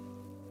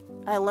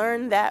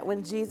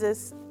 When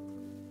Jesus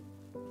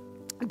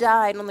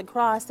died on the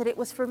cross, that it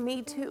was for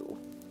me too.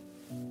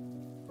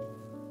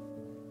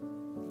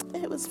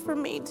 It was for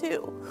me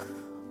too.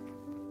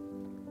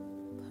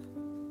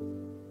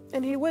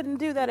 And he wouldn't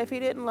do that if he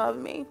didn't love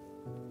me.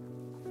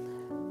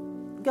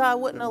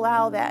 God wouldn't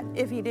allow that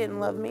if he didn't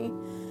love me.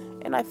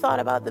 And I thought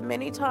about the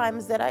many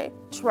times that I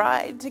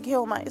tried to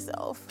kill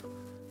myself.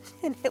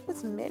 And it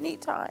was many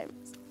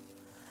times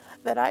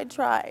that I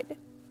tried,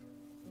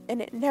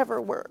 and it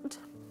never worked.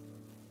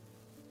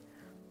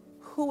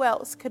 Who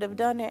else could have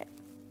done it?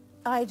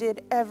 I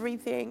did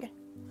everything.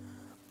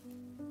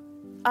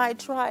 I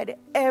tried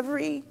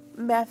every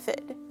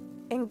method,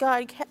 and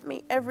God kept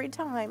me every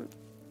time.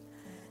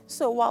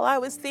 So while I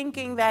was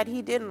thinking that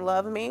he didn't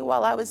love me,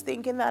 while I was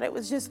thinking that it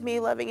was just me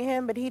loving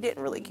him, but he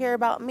didn't really care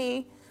about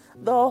me,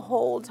 the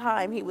whole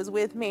time he was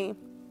with me,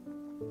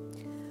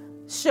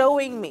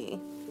 showing me,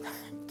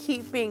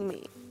 keeping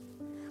me.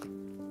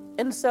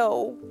 And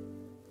so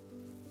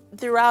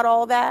throughout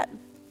all that,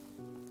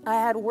 I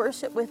had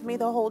worship with me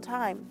the whole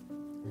time.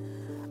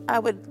 I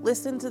would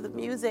listen to the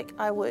music,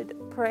 I would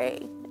pray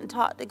and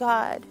talk to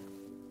God.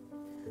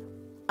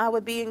 I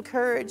would be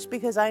encouraged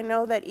because I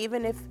know that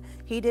even if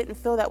he didn't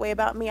feel that way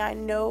about me, I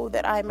know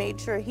that I made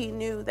sure he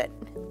knew that,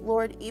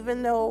 Lord,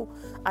 even though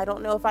I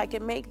don't know if I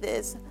can make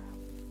this,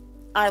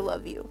 I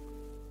love you.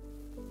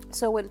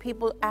 So when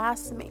people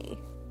ask me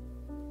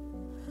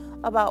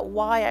about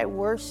why I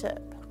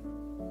worship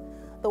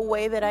the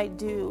way that I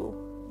do,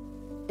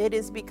 it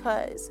is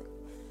because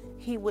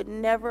he would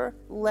never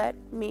let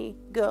me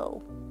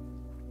go.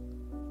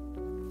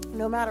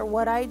 No matter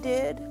what I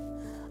did,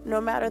 no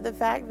matter the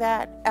fact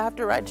that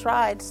after I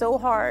tried so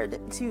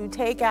hard to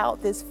take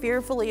out this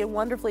fearfully and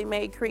wonderfully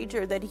made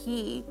creature that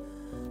he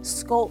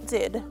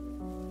sculpted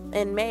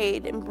and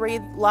made and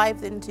breathed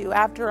life into,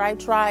 after I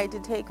tried to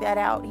take that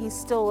out, he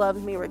still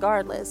loved me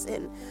regardless.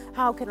 And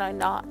how can I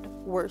not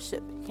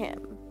worship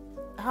him?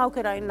 How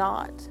could I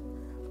not,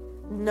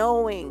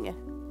 knowing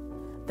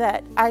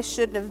that I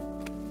shouldn't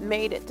have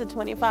made it to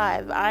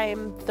 25?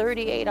 I'm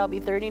 38, I'll be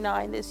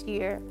 39 this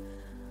year.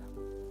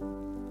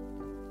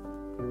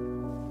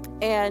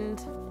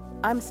 And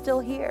I'm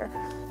still here.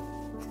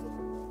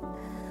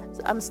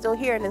 I'm still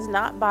here, and it's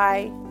not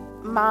by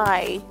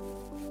my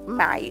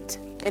might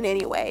in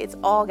any way. It's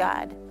all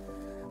God.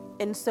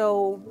 And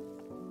so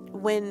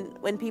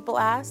when people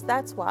ask,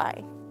 that's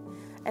why.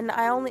 And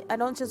I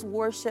don't just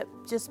worship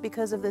just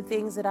because of the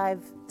things that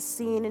I've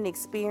seen and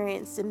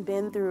experienced and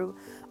been through,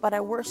 but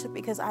I worship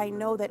because I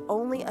know that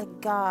only a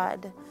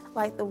God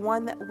like the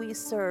one that we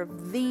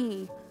serve,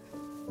 the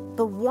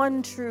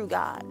one true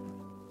God,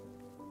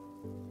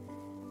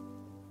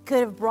 could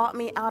have brought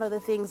me out of the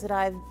things that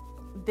I've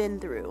been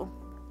through.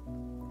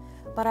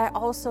 But I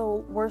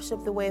also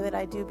worship the way that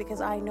I do because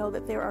I know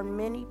that there are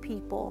many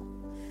people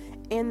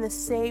in the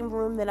same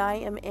room that I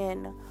am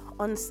in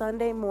on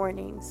Sunday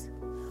mornings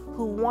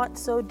who want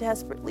so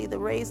desperately to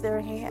raise their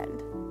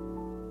hand.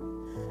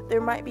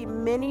 There might be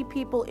many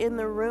people in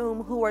the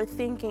room who are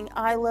thinking,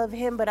 I love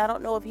him, but I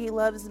don't know if he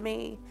loves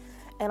me.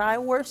 And I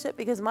worship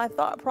because my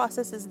thought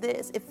process is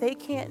this: if they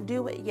can't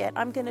do it yet,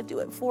 I'm going to do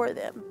it for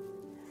them.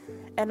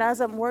 And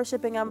as I'm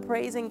worshiping, I'm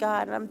praising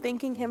God, and I'm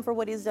thanking him for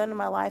what he's done in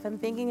my life. I'm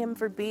thanking him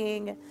for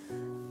being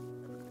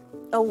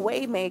a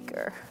way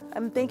maker.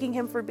 I'm thanking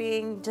him for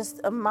being just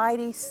a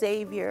mighty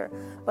savior,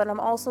 but I'm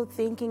also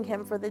thanking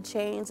him for the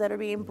chains that are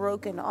being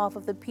broken off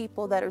of the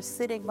people that are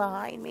sitting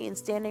behind me and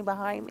standing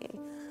behind me.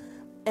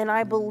 And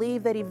I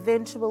believe that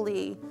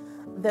eventually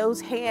those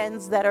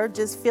hands that are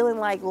just feeling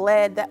like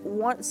lead, that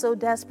want so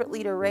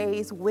desperately to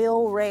raise,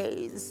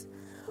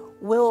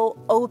 will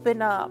open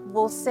up,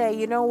 will say,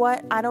 you know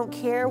what? I don't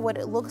care what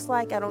it looks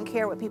like. I don't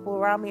care what people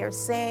around me are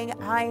saying.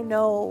 I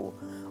know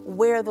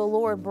where the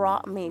Lord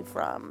brought me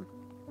from.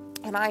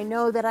 And I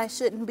know that I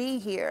shouldn't be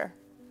here.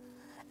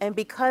 And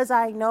because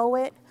I know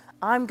it,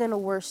 I'm going to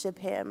worship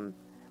him.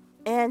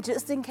 And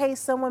just in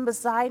case someone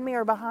beside me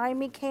or behind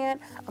me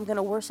can't, I'm going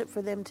to worship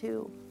for them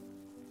too.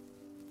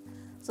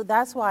 So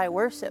that's why I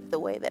worship the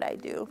way that I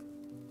do.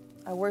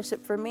 I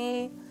worship for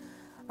me.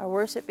 I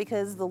worship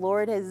because the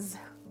Lord has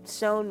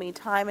shown me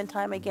time and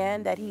time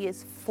again that he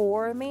is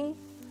for me.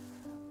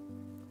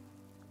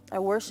 I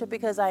worship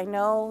because I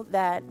know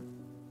that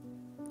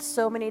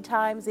so many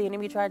times the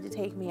enemy tried to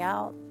take me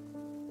out.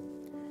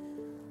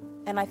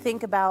 And I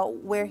think about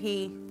where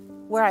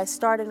I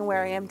started and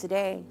where I am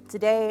today.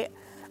 Today,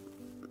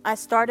 I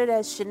started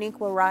as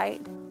Shaniqua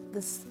Wright,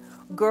 this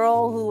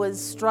girl who was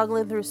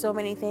struggling through so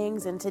many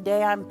things, and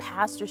today I'm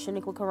Pastor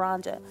Shaniqua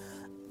Karanja.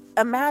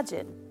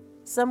 Imagine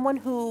someone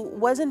who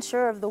wasn't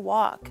sure of the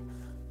walk.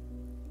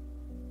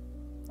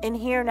 And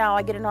here now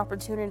I get an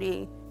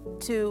opportunity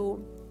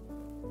to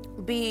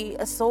be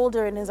a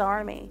soldier in his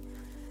army.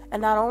 And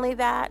not only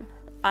that,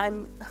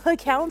 I'm a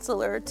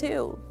counselor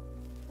too.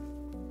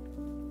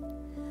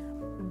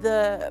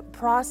 The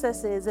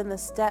processes and the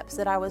steps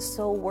that I was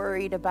so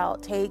worried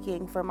about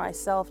taking for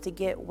myself to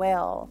get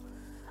well,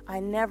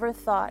 I never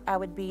thought I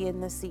would be in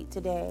this seat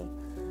today.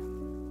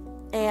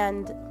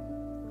 And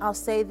I'll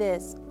say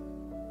this,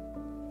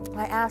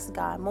 I asked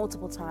God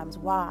multiple times,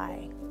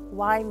 why?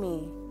 Why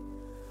me?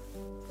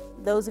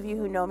 Those of you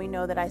who know me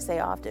know that I say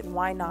often,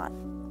 why not?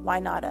 Why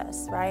not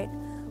us, right?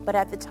 But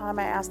at the time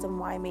I asked him,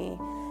 why me?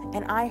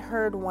 And I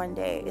heard one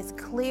day, as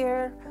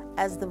clear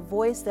as the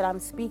voice that I'm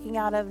speaking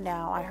out of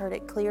now, I heard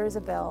it clear as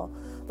a bell.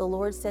 The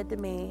Lord said to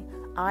me,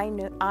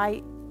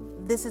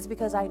 this is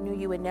because I knew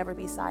you would never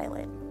be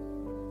silent.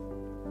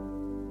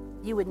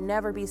 You would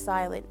never be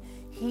silent.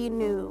 He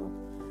knew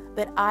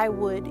that I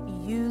would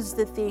use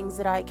the things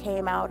that I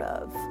came out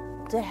of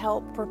to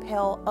help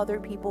propel other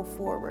people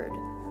forward.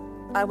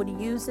 I would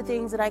use the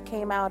things that I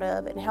came out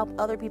of and help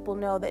other people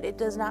know that it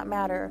does not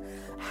matter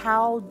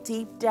how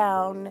deep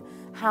down,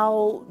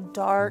 how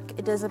dark,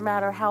 it doesn't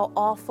matter how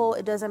awful,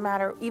 it doesn't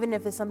matter even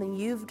if it's something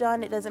you've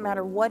done, it doesn't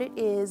matter what it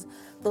is,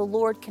 the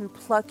Lord can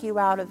pluck you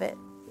out of it.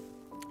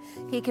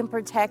 He can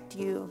protect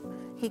you.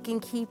 He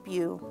can keep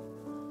you.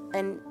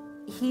 And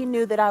He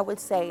knew that I would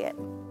say it.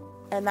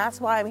 And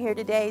that's why I'm here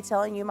today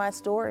telling you my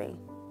story.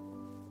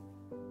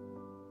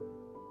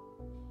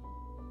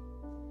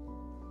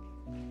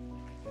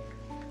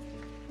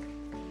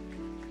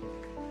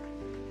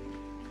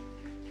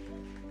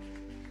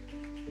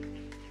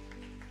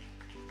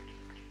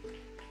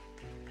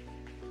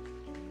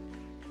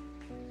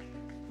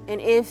 And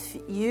if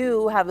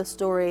you have a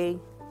story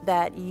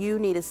that you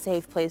need a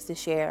safe place to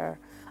share,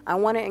 I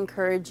want to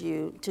encourage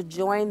you to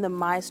join the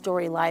My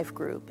Story Life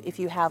group if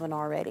you haven't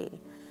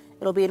already.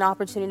 It'll be an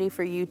opportunity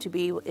for you to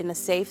be in a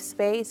safe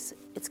space.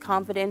 It's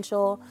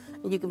confidential,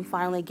 and you can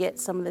finally get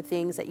some of the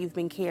things that you've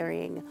been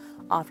carrying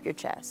off your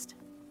chest.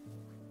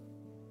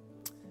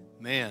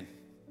 Man,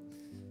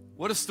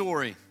 what a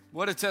story.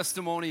 What a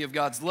testimony of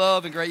God's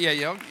love and grace.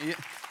 Yeah.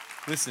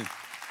 Listen,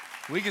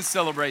 we can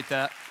celebrate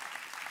that.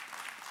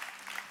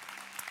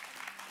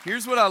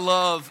 Here's what I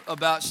love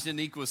about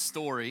Shaniqua's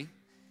story.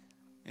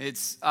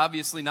 It's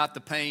obviously not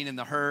the pain and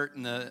the hurt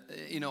and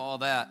the, all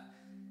that.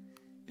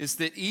 It's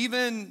that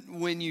even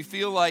when you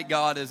feel like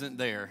God isn't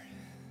there,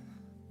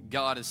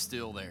 God is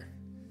still there.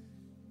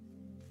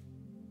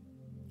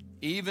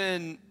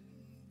 Even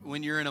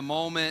when you're in a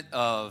moment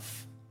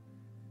of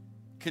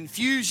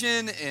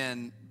confusion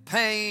and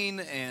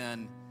pain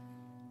and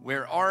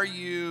where are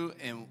you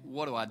and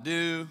what do I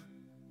do?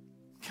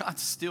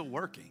 God's still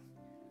working.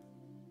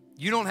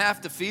 You don't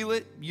have to feel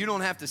it. You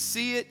don't have to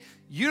see it.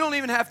 You don't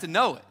even have to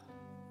know it.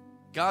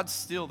 God's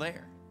still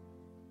there.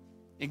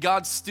 And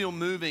God's still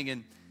moving.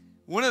 And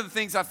one of the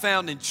things I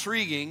found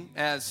intriguing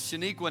as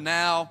Shaniqua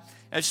now,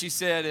 as she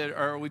said,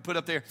 or we put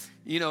up there,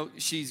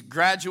 she's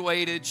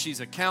graduated. She's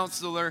a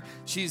counselor.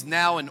 She's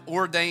now an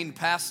ordained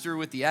pastor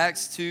with the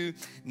Acts 2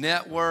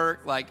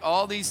 network. Like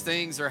all these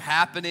things are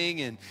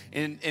happening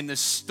and the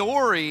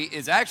story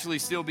is actually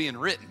still being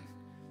written.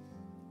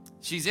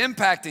 She's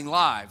impacting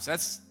lives.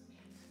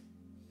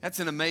 That's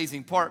an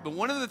amazing part. But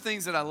one of the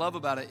things that I love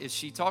about it is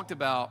she talked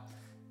about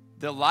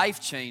the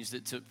life change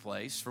that took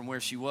place from where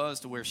she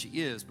was to where she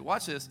is. But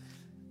watch this.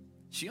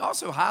 She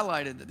also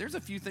highlighted that there's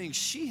a few things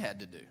she had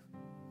to do.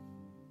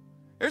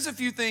 There's a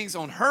few things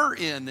on her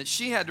end that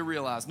she had to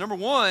realize. Number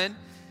one,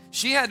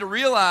 she had to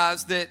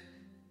realize that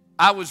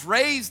I was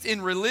raised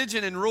in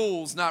religion and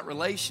rules, not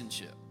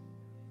relationship.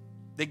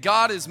 That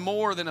God is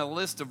more than a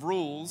list of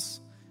rules.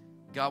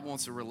 God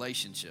wants a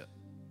relationship.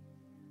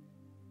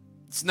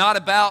 It's not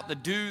about the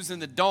do's and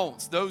the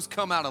don'ts. Those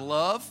come out of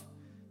love,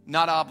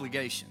 not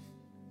obligation.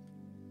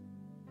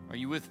 Are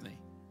you with me?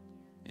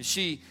 And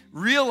she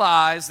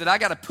realized that I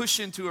got to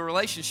push into a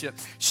relationship.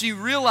 She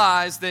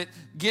realized that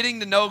getting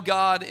to know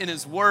God in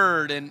His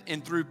Word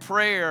and through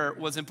prayer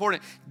was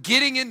important.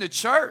 Getting into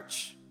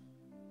church.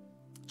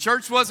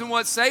 Church wasn't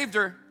what saved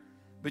her,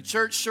 but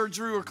church sure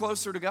drew her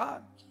closer to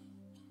God.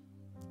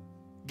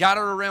 Got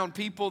her around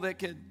people that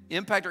could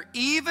impact her.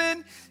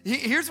 Even,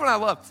 here's what I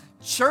love.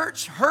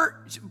 Church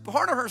hurt.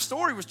 Part of her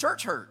story was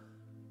church hurt.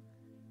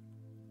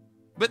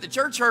 But the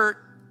church hurt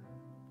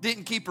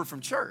didn't keep her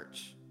from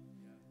church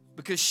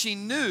because she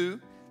knew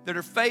that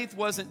her faith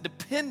wasn't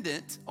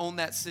dependent on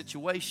that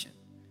situation.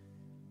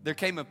 There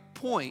came a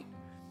point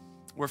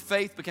where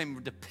faith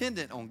became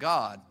dependent on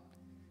God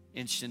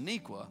in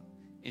Shaniqua,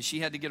 and she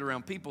had to get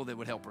around people that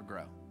would help her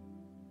grow.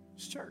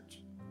 It's church.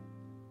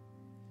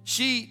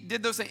 She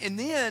did those things. And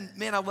then,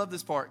 man, I love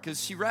this part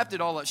because she wrapped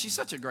it all up. She's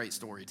such a great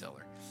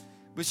storyteller.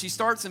 But she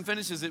starts and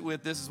finishes it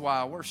with, this is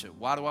why I worship.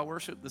 Why do I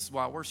worship? This is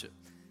why I worship.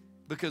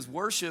 Because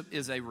worship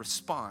is a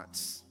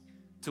response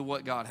to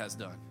what God has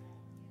done.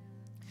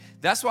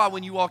 That's why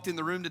when you walked in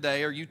the room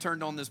today or you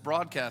turned on this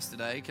broadcast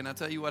today, can I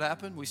tell you what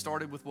happened? We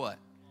started with what?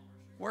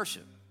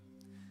 Worship.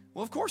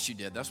 Well, of course you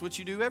did. That's what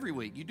you do every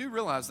week. You do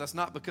realize that's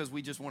not because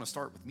we just want to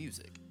start with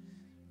music.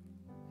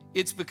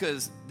 It's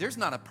because there's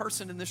not a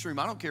person in this room,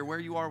 I don't care where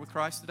you are with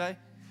Christ today,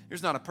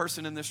 there's not a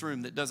person in this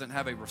room that doesn't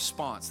have a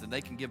response that they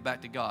can give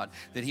back to God.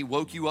 That He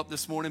woke you up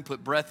this morning,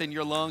 put breath in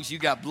your lungs, you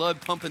got blood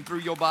pumping through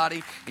your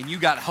body, and you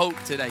got hope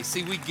today.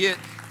 See, we get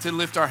to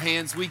lift our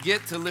hands, we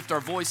get to lift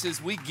our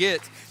voices, we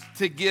get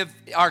to give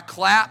our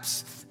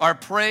claps, our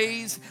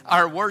praise,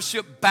 our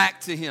worship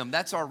back to Him.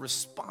 That's our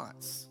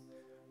response.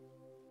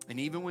 And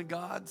even when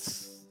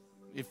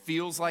it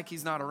feels like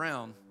He's not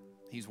around,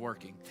 He's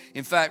working.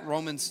 In fact,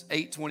 Romans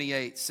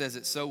 8:28 says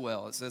it so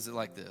well. It says it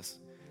like this.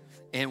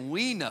 And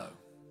we know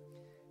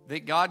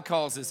that God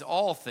causes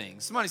all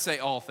things. Somebody say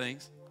all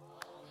things.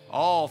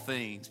 All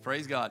things,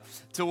 praise God,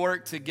 to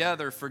work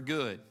together for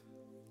good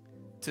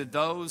to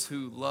those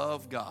who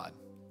love God,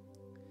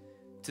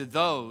 to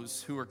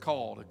those who are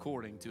called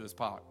according to his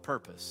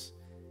purpose.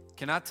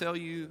 Can I tell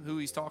you who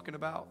he's talking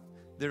about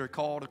that are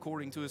called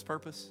according to his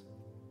purpose?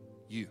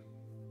 You.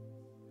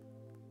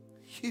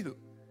 You.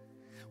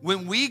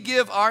 When we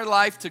give our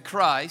life to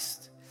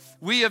Christ,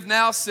 we have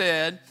now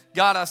said,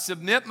 God, I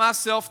submit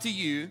myself to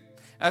you.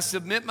 I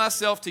submit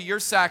myself to your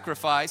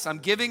sacrifice. I'm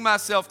giving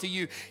myself to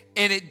you.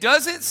 And it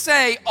doesn't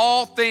say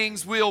all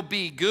things will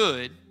be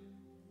good.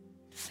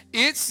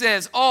 It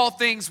says all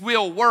things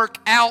will work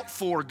out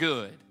for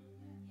good.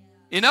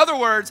 In other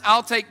words,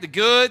 I'll take the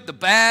good, the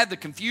bad, the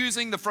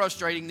confusing, the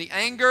frustrating, the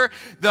anger,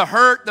 the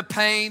hurt, the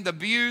pain, the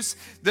abuse,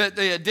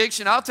 the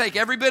addiction. I'll take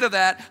every bit of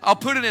that. I'll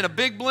put it in a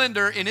big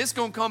blender, and it's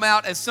going to come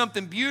out as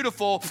something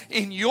beautiful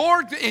in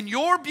your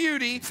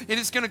beauty, and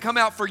it's going to come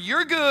out for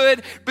your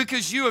good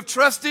because you have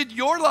trusted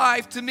your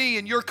life to me,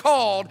 and you're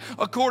called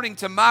according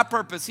to my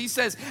purpose. He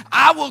says,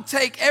 I will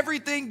take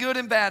everything good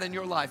and bad in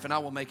your life, and I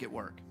will make it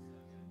work.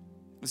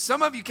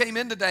 Some of you came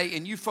in today,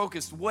 and you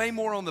focused way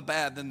more on the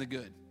bad than the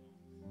good.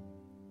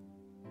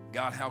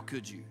 God, how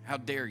could you? How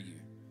dare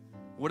you?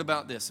 What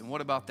about this and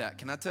what about that?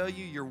 Can I tell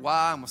you your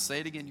why? I'm going to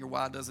say it again. Your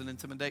why doesn't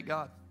intimidate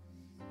God.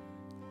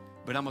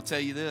 But I'm going to tell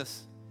you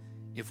this.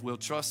 If we'll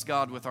trust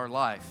God with our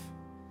life,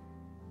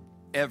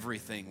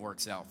 everything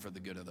works out for the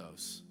good of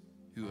those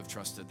who have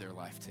trusted their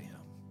life to him.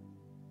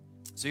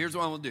 So here's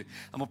what I'm going to do.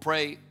 I'm going to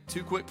pray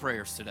 2 quick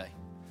prayers today.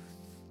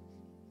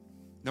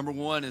 Number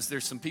one is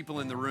there's some people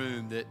in the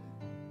room that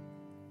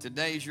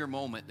today's your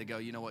moment to go,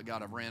 you know what,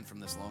 God, I've ran from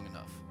this long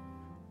enough.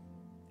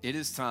 It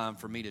is time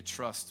for me to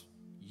trust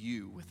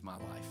you with my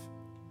life.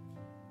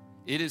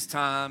 It is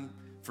time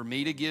for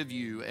me to give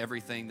you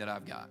everything that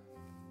I've got.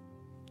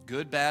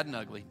 Good, bad, and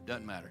ugly,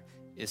 doesn't matter.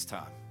 It's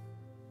time.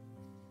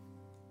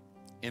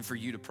 And for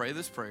you to pray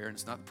this prayer, and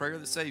it's not the prayer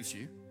that saves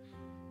you,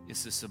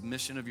 it's the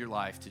submission of your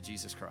life to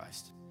Jesus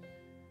Christ.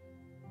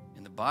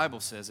 And the Bible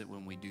says that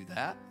when we do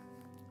that,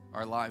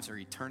 our lives are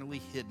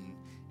eternally hidden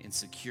and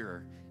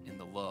secure in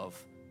the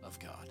love of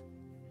God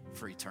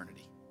for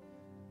eternity.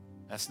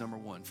 That's number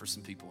one for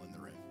some people in the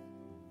room.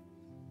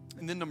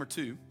 And then number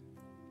two,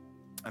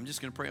 I'm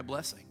just going to pray a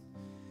blessing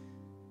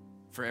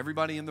for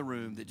everybody in the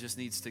room that just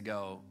needs to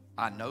go,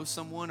 I know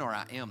someone or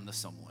I am the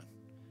someone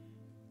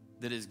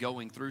that is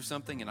going through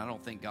something and I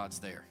don't think God's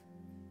there.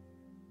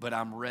 But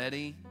I'm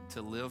ready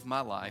to live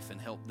my life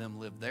and help them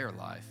live their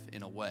life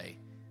in a way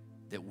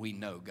that we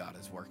know God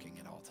is working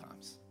at all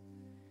times.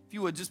 If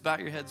you would, just bow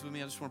your heads with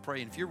me. I just want to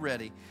pray. And if you're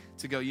ready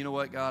to go, you know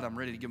what, God, I'm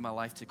ready to give my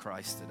life to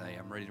Christ today.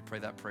 I'm ready to pray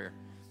that prayer.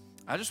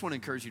 I just want to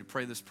encourage you to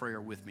pray this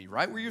prayer with me,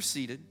 right where you're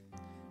seated,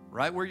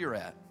 right where you're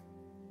at.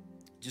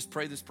 Just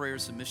pray this prayer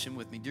of submission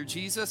with me. Dear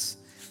Jesus,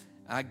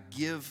 I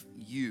give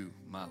you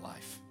my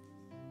life.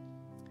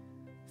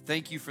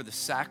 Thank you for the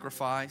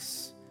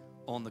sacrifice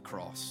on the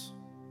cross.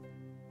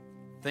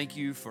 Thank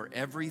you for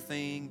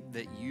everything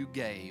that you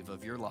gave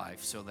of your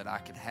life so that I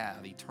could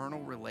have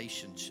eternal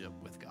relationship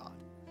with God.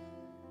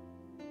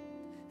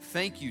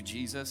 Thank you,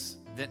 Jesus,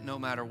 that no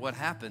matter what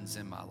happens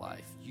in my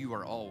life, you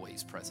are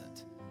always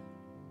present.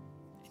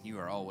 You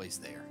are always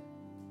there.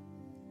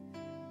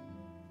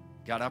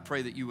 God, I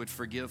pray that you would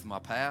forgive my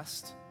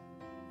past,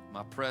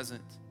 my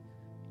present,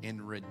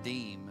 and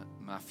redeem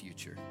my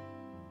future.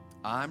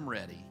 I'm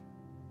ready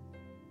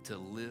to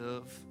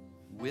live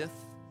with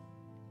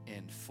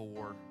and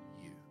for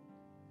you.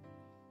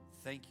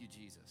 Thank you,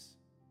 Jesus,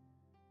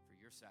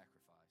 for your sacrifice.